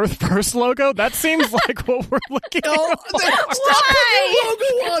has an Earth First logo? That seems like what we're looking at. Why? Logo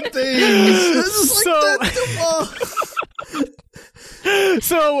on things.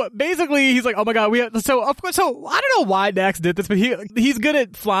 So basically, he's like, "Oh my God, So I don't know why Nax did this, but he's good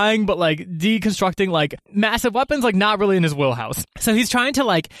at flying, but like deconstructing like massive weapons, like not really in his wheelhouse. So he's trying to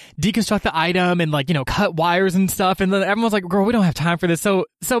like deconstruct the item and like cut wires and stuff, and then everyone's like, "Girl, we don't have time for this." So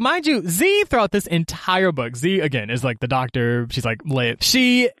mind you, Z throughout this entire book, Z again is like the doctor. She's like lit.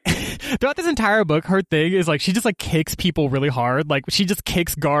 She throughout this entire book, her thing is like she just like kicks people really hard. Like she just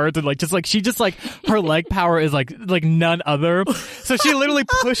kicks guards and like her leg power is like none other. So she literally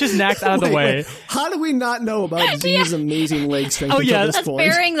pushes Nax out of the way. How do we not know about Z's amazing leg strength until this point?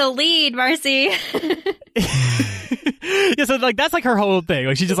 That's bearing the lead, Marcy. Yeah, so like that's like her whole thing.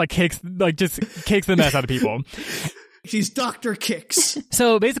 Like she just kicks the mess out of people. She's Dr. Kicks.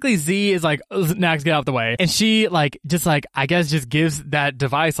 So basically Z is like, Nax, get out of the way. And she I guess just gives that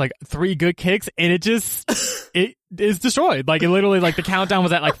device like 3 good kicks, and it is destroyed. Like it literally, like the countdown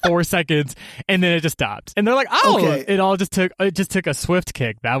was at like 4 seconds, and then it just stopped. And they're like, oh, okay. It just took a swift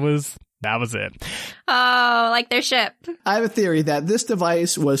kick. That was it. Oh, like their ship. I have a theory that this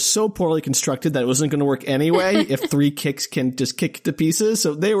device was so poorly constructed that it wasn't going to work anyway if 3 kicks can just kick to pieces.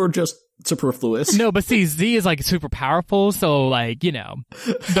 So they were just superfluous. No, but see, Z is like super powerful, so like,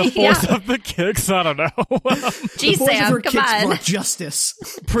 the force of the kicks, I don't know. Geez, Sam, come on. Brought justice.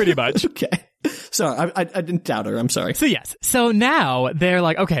 Pretty much. Okay. Sorry, I didn't doubt her. I'm sorry. So yes. So now they're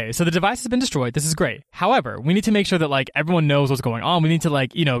like, okay, so the device has been destroyed. This is great. However, we need to make sure that like everyone knows what's going on. We need to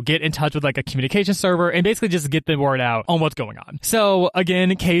like, get in touch with like a communication server and basically just get the word out on what's going on. So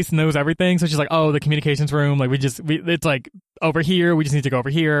again, Case knows everything. So she's like, oh, the communications room. Like it's like over here. We just need to go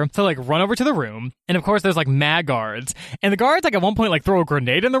over here. So like run over to the room. And of course there's like mad guards. And the guards like at one point like throw a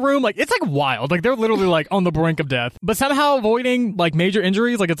grenade in the room. Like it's like wild. Like they're literally like on the brink of death, but somehow avoiding like major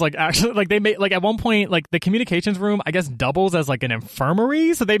injuries. Like it's like actually like they made like at one point like the communications room I guess doubles as like an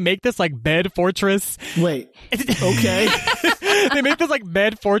infirmary. So they make this like bed fortress. Wait. Okay. They make this like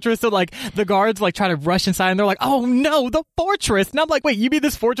bed fortress. So like the guards like try to rush inside and they're like, oh no, the fortress. And I'm like, wait, you mean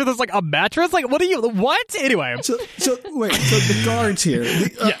this fortress is like a mattress? Like what anyway? So wait. So the guards here.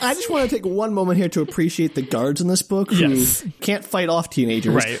 Yes. I just want to take one moment here to appreciate the guards in this book who can't fight off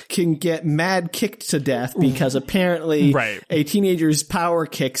teenagers, can get mad kicked to death because apparently a teenager's power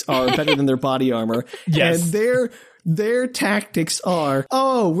kicks are better than their body armor. Yes. And their tactics are,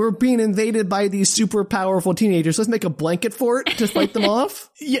 oh, we're being invaded by these super powerful teenagers. Let's make a blanket fort to fight them off.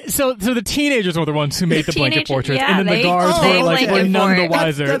 Yeah, so the teenagers were the ones who made the blanket fortress, yeah, and then the guards were none the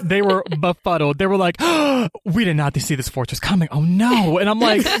wiser. They were befuddled. They were like, oh, we did not see this fortress coming. Oh no! And I'm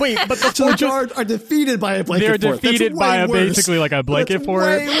like, wait, but the guards are defeated by a blanket fort. They're defeated by basically like a blanket fort.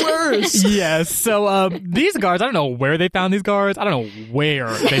 Way worse. Yes. So these guards, I don't know where they found these guards. I don't know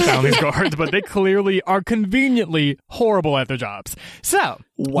where they found these guards, but they clearly are conveniently absolutely horrible at their jobs. So,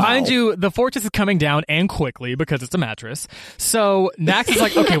 mind you, the fortress is coming down and quickly because it's a mattress. So Nax is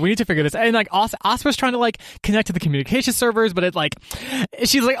like, okay, we need to figure this. And like Aspera's trying to like connect to the communication servers, but it's like,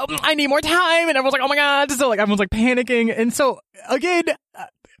 she's like, oh, I need more time. And everyone's like, oh my God. So like everyone's like panicking. And so again,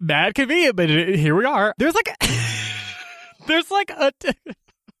 bad convenient, but here we are. There's like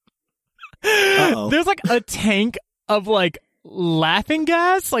a tank of like laughing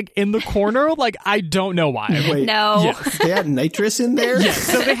gas like in the corner. Like I don't know why. Wait, no. Yes. They had nitrous in there? Yes.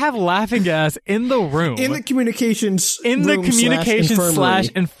 So they have laughing gas in the room. In the communications /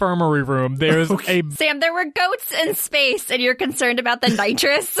 infirmary room. There's a Sam, there were goats in space and you're concerned about the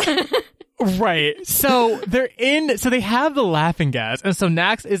nitrous? Right. So they have the laughing gas. And so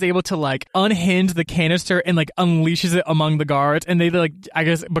Nax is able to like unhinge the canister and like unleashes it among the guards. And they like, I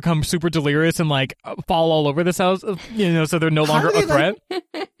guess, become super delirious and like fall all over themselves, so they're no longer a threat.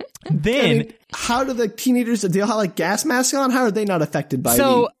 Then how do the teenagers, do they all have like gas masks on? How are they not affected by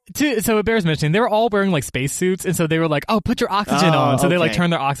so it bears mentioning, they were all wearing like spacesuits. And so they were like, oh, put your oxygen on. So they like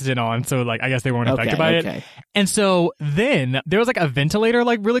turn their oxygen on. So like, I guess they weren't affected by it. And so then there was like a ventilator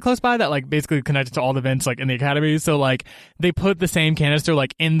like really close by that like basically connected to all the vents like in the academy. So like they put the same canister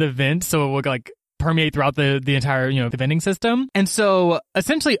like in the vent so it would like permeate throughout the entire, the vending system. And so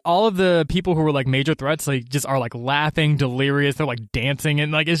essentially all of the people who were like major threats like just are like laughing, delirious, they're like dancing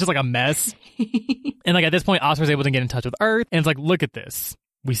and like it's just like a mess. And like at this point Oscar's able to get in touch with Earth and it's like, look at this.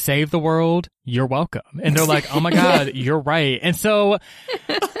 We saved the world. You're welcome. And they're like, oh my God, you're right. And so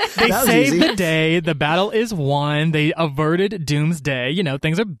they saved the day. The battle is won. They averted doomsday.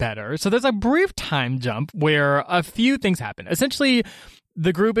 Things are better. So there's a brief time jump where a few things happen. Essentially,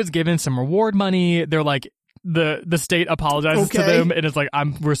 the group is given some reward money. They're like, the state apologizes to them and it's like,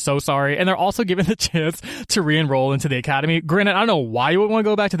 we're so sorry. And they're also given the chance to re-enroll into the academy. Granted, I don't know why you would want to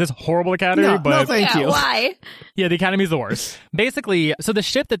go back to this horrible academy, but no, thank you. Why? Yeah, the academy's the worst. Basically, so the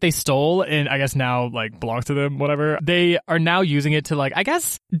ship that they stole and I guess now like belongs to them, whatever, they are now using it to like, I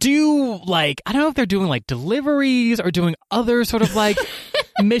guess, do like, I don't know if they're doing like deliveries or doing other sort of like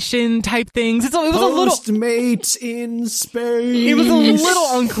mission type things. It was a little Postmates in space. It was a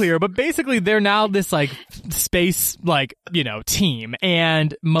little unclear, but basically they're now this like space like team,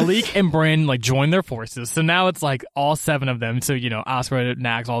 and Malik and Bryn like join their forces. So now it's like all 7 of them. So Aspera,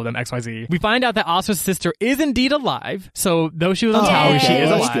 Nax, all of them, XYZ. We find out that Aspera's sister is indeed alive. So though she was on Tauri, she is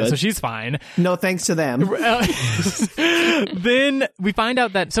alive. So she's fine. No thanks to them. Then we find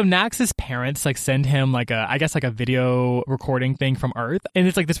out that Nax's parents like send him like a video recording thing from Earth, and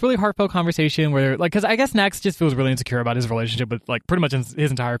it's like this really heartfelt conversation where like, because I guess Nax just feels really insecure about his relationship with like pretty much his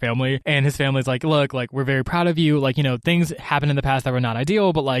entire family, and his family's like, look, like we're very proud of you, like things happened in the past that were not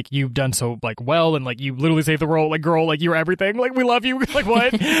ideal, but like you've done so like well, and like you literally saved the world, like girl, like you're everything, like we love you, like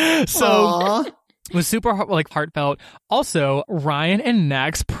what? So Aww. It was super heartfelt. Also, Ryan and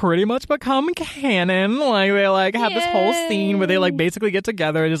Nax pretty much become canon. Like they like have this whole scene where they like basically get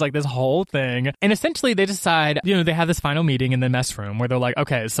together. There's like this whole thing, and essentially they decide, they have this final meeting in the mess room where they're like,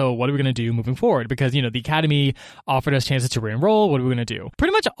 okay, so what are we gonna do moving forward? Because the academy offered us chances to re-enroll. What are we gonna do?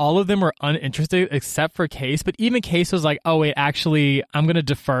 Pretty much all of them were uninterested except for Case. But even Case was like, oh wait, actually, I'm gonna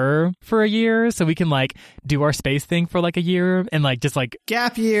defer for a year so we can like do our space thing for like a year and like just like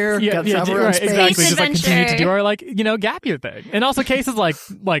gap year. Travel around space. Exactly. Just like continue to do our like gap year thing. And also Case is like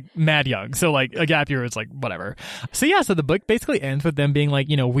mad young, so like a gap year is like whatever. So yeah, so the book basically ends with them being like,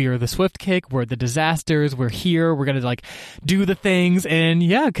 we are the Swift Kick, we're the disasters, we're here, we're gonna like do the things and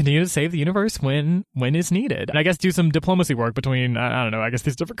continue to save the universe when it's needed. And I guess do some diplomacy work between I don't know, I guess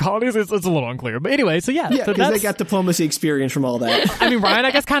these different colonies. It's a little unclear, but anyway, so because so they got diplomacy experience from all that. I mean, Ryan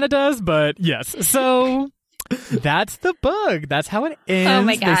I guess kind of does, but yes. So that's the book. That's how it ends. Oh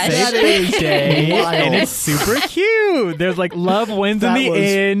my gosh. That is day, wild. and it's super cute. There's like love wins in the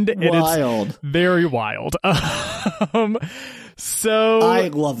end. Wild. And it's very wild. So I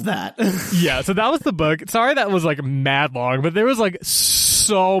love that. Yeah, so that was the book. Sorry that was like mad long, but there was like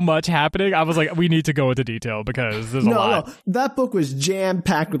so much happening. I was like, we need to go into detail because there's a lot. No, that book was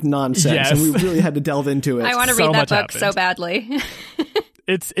jam-packed with nonsense, and we really had to delve into it. I want to read that book so badly.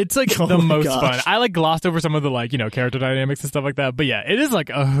 It's like the most fun. I like glossed over some of the like, character dynamics and stuff like that. But yeah, it is like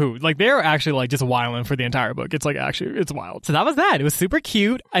a hoot. Like they're actually like just wilding for the entire book. It's like actually, it's wild. So that was that. It was super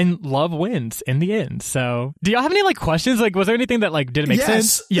cute and love wins in the end. So do y'all have any like questions? Like was there anything that like didn't make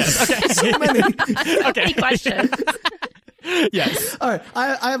sense? Yes. Okay. So many. Okay. Any questions? Yes. All right.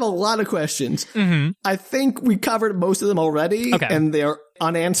 I have a lot of questions. Mm-hmm. I think we covered most of them already. Okay. And they're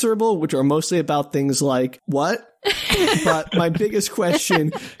unanswerable, which are mostly about things like what? But my biggest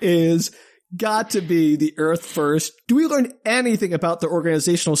question is, got to be the Earth First. Do we learn anything about their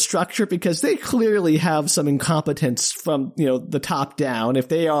organizational structure? Because they clearly have some incompetence from, the top down. If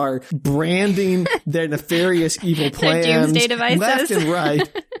they are branding their nefarious evil plans doomsday devices. left and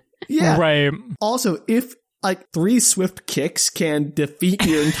right. Yeah. Right. Also, if 3 swift kicks can defeat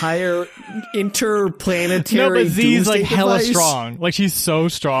your entire interplanetary No, but Z's like hella device, strong. Like she's so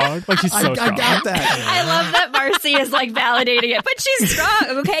strong. Like she's so strong. I got that. I love that Marcy is like validating it, but she's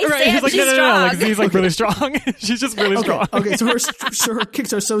strong, okay? Right, Sam, he's like, she's no. strong. Like Z's like really strong. She's just really strong. Okay, so her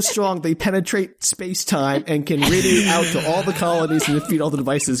kicks are so strong they penetrate space-time and can radiate out to all the colonies and defeat all the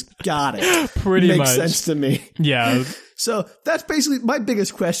devices. Got it. Pretty Makes much. sense to me. Yeah. So that's basically my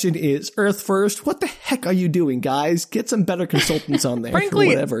biggest question is Earth First. What the heck are you doing, guys? Get some better consultants on there Frankly, or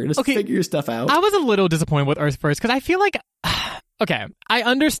whatever. Just figure your stuff out. I was a little disappointed with Earth First because I feel like, okay, I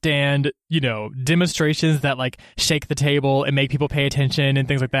understand, demonstrations that like shake the table and make people pay attention and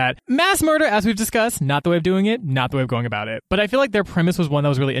things like that. Mass murder, as we've discussed, not the way of doing it, not the way of going about it. But I feel like their premise was one that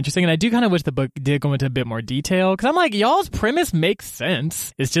was really interesting, and I do kind of wish the book did go into a bit more detail because I'm like, y'all's premise makes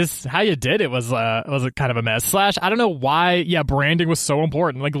sense. It's just how you did it was a kind of a mess. / I don't know why. Yeah, branding was so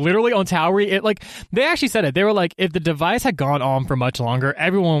important. Like literally on Towery, they actually said it. They were like, if the device had gone on for much longer,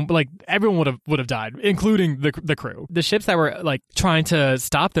 everyone would have died, including the crew. The ships that were like trying to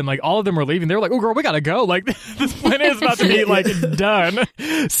stop them, like all of them were leaving. They were like, oh girl, we gotta go. Like this planet is about to be like done.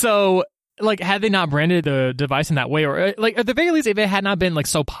 So like had they not branded the device in that way, or like at the very least if it had not been like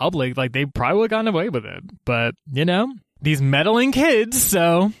so public, like they probably would have gotten away with it. But these meddling kids,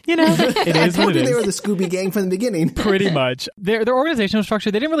 so it is what it is. They were the Scooby Gang from the beginning. Pretty much. Their organizational structure,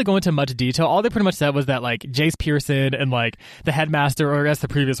 they didn't really go into much detail. All they pretty much said was that like Jace Pearson and like the headmaster, or I guess the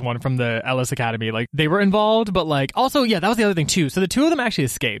previous one from the Ellis Academy, like they were involved, but like also, yeah, that was the other thing too. So the 2 of them actually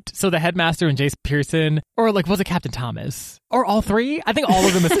escaped. So the headmaster and Jace Pearson, or like was it Captain Thomas? Or all 3? I think all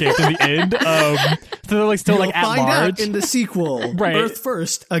of them escaped in the end. So they're like still like at large. Find out in the sequel. Right. Earth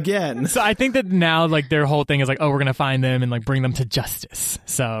First again. So I think that now like their whole thing is like, oh, we're gonna find them and like bring them to justice.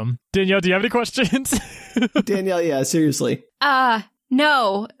 So Danielle, do you have any questions? Danielle, yeah, seriously.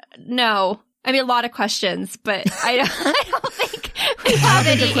 No. I mean, a lot of questions, but I don't think we have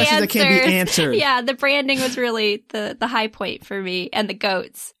any answers. Questions that can't be answered. Yeah, the branding was really the high point for me, and the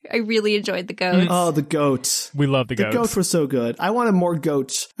goats. I really enjoyed the goats. Oh, the goats. We love the goats. The goats were so good. I wanted more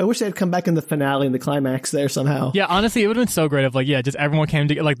goats. I wish they'd come back in the finale and the climax there somehow. Yeah, honestly, it would have been so great if, like, yeah, just everyone came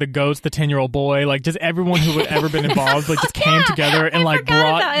together, like the goats, the 10-year-old boy, like just everyone who had ever been involved, like just came together and like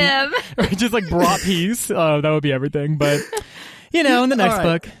brought peace. That would be everything. But in the next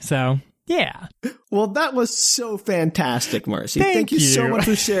book, so. Yeah. Well, that was so fantastic, Marcy. Thank you so much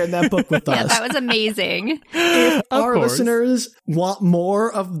for sharing that book with us. Yeah, that was amazing. If our listeners want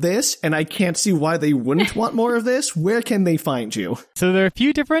more of this, and I can't see why they wouldn't want more of this, where can they find you? So there are a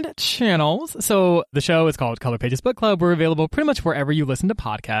few different channels. So the show is called Color Pages Book Club. We're available pretty much wherever you listen to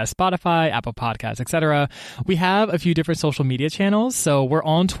podcasts, Spotify, Apple Podcasts, etc. We have a few different social media channels. So we're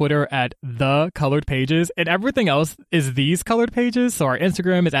on Twitter at The Colored Pages, and everything else is These Colored Pages. So our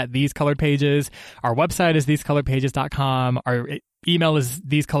Instagram is at These Colored Pages. Our website is thesecoloredpages.com. Our email is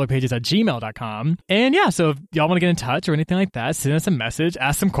thesecoloredpages@gmail.com. And yeah, so if y'all want to get in touch or anything like that, send us a message,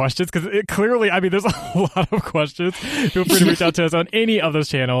 ask some questions, because clearly, I mean, there's a lot of questions. Feel free to reach out to us on any of those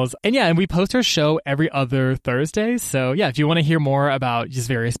channels. And yeah, and we post our show every other Thursday. So yeah, if you want to hear more about just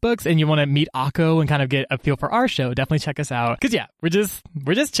various books and you want to meet Akko and kind of get a feel for our show, definitely check us out. Because yeah, we're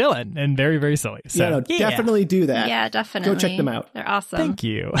just chilling and very, very silly. So definitely do that. Yeah, definitely. Go check them out. They're awesome. Thank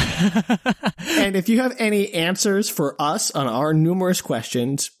you. And if you have any answers for us on our numerous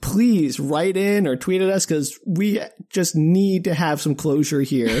questions, please write in or tweet at us, because we just need to have some closure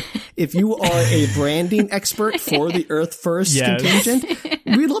here. If you are a branding expert for the Earth First contingent,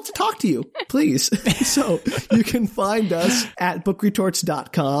 we'd love to talk to you, please. So you can find us at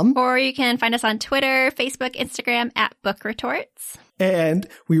bookretorts.com. Or you can find us on Twitter, Facebook, Instagram at bookretorts. And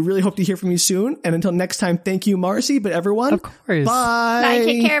we really hope to hear from you soon. And until next time, thank you, Marcy. But everyone, of course. Bye. Bye.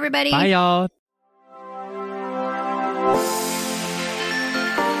 Take care, everybody. Bye, y'all.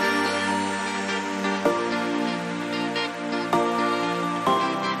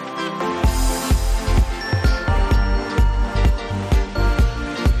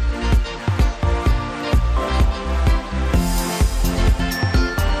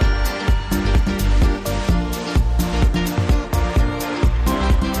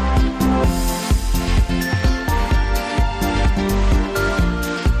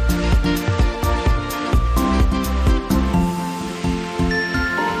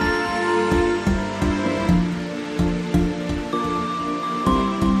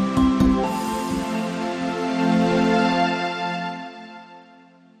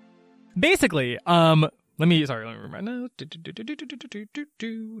 basically, let me read my notes.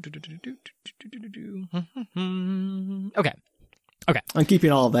 Okay. I'm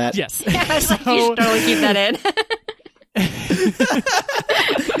keeping all of that. Yes. You should totally keep that in.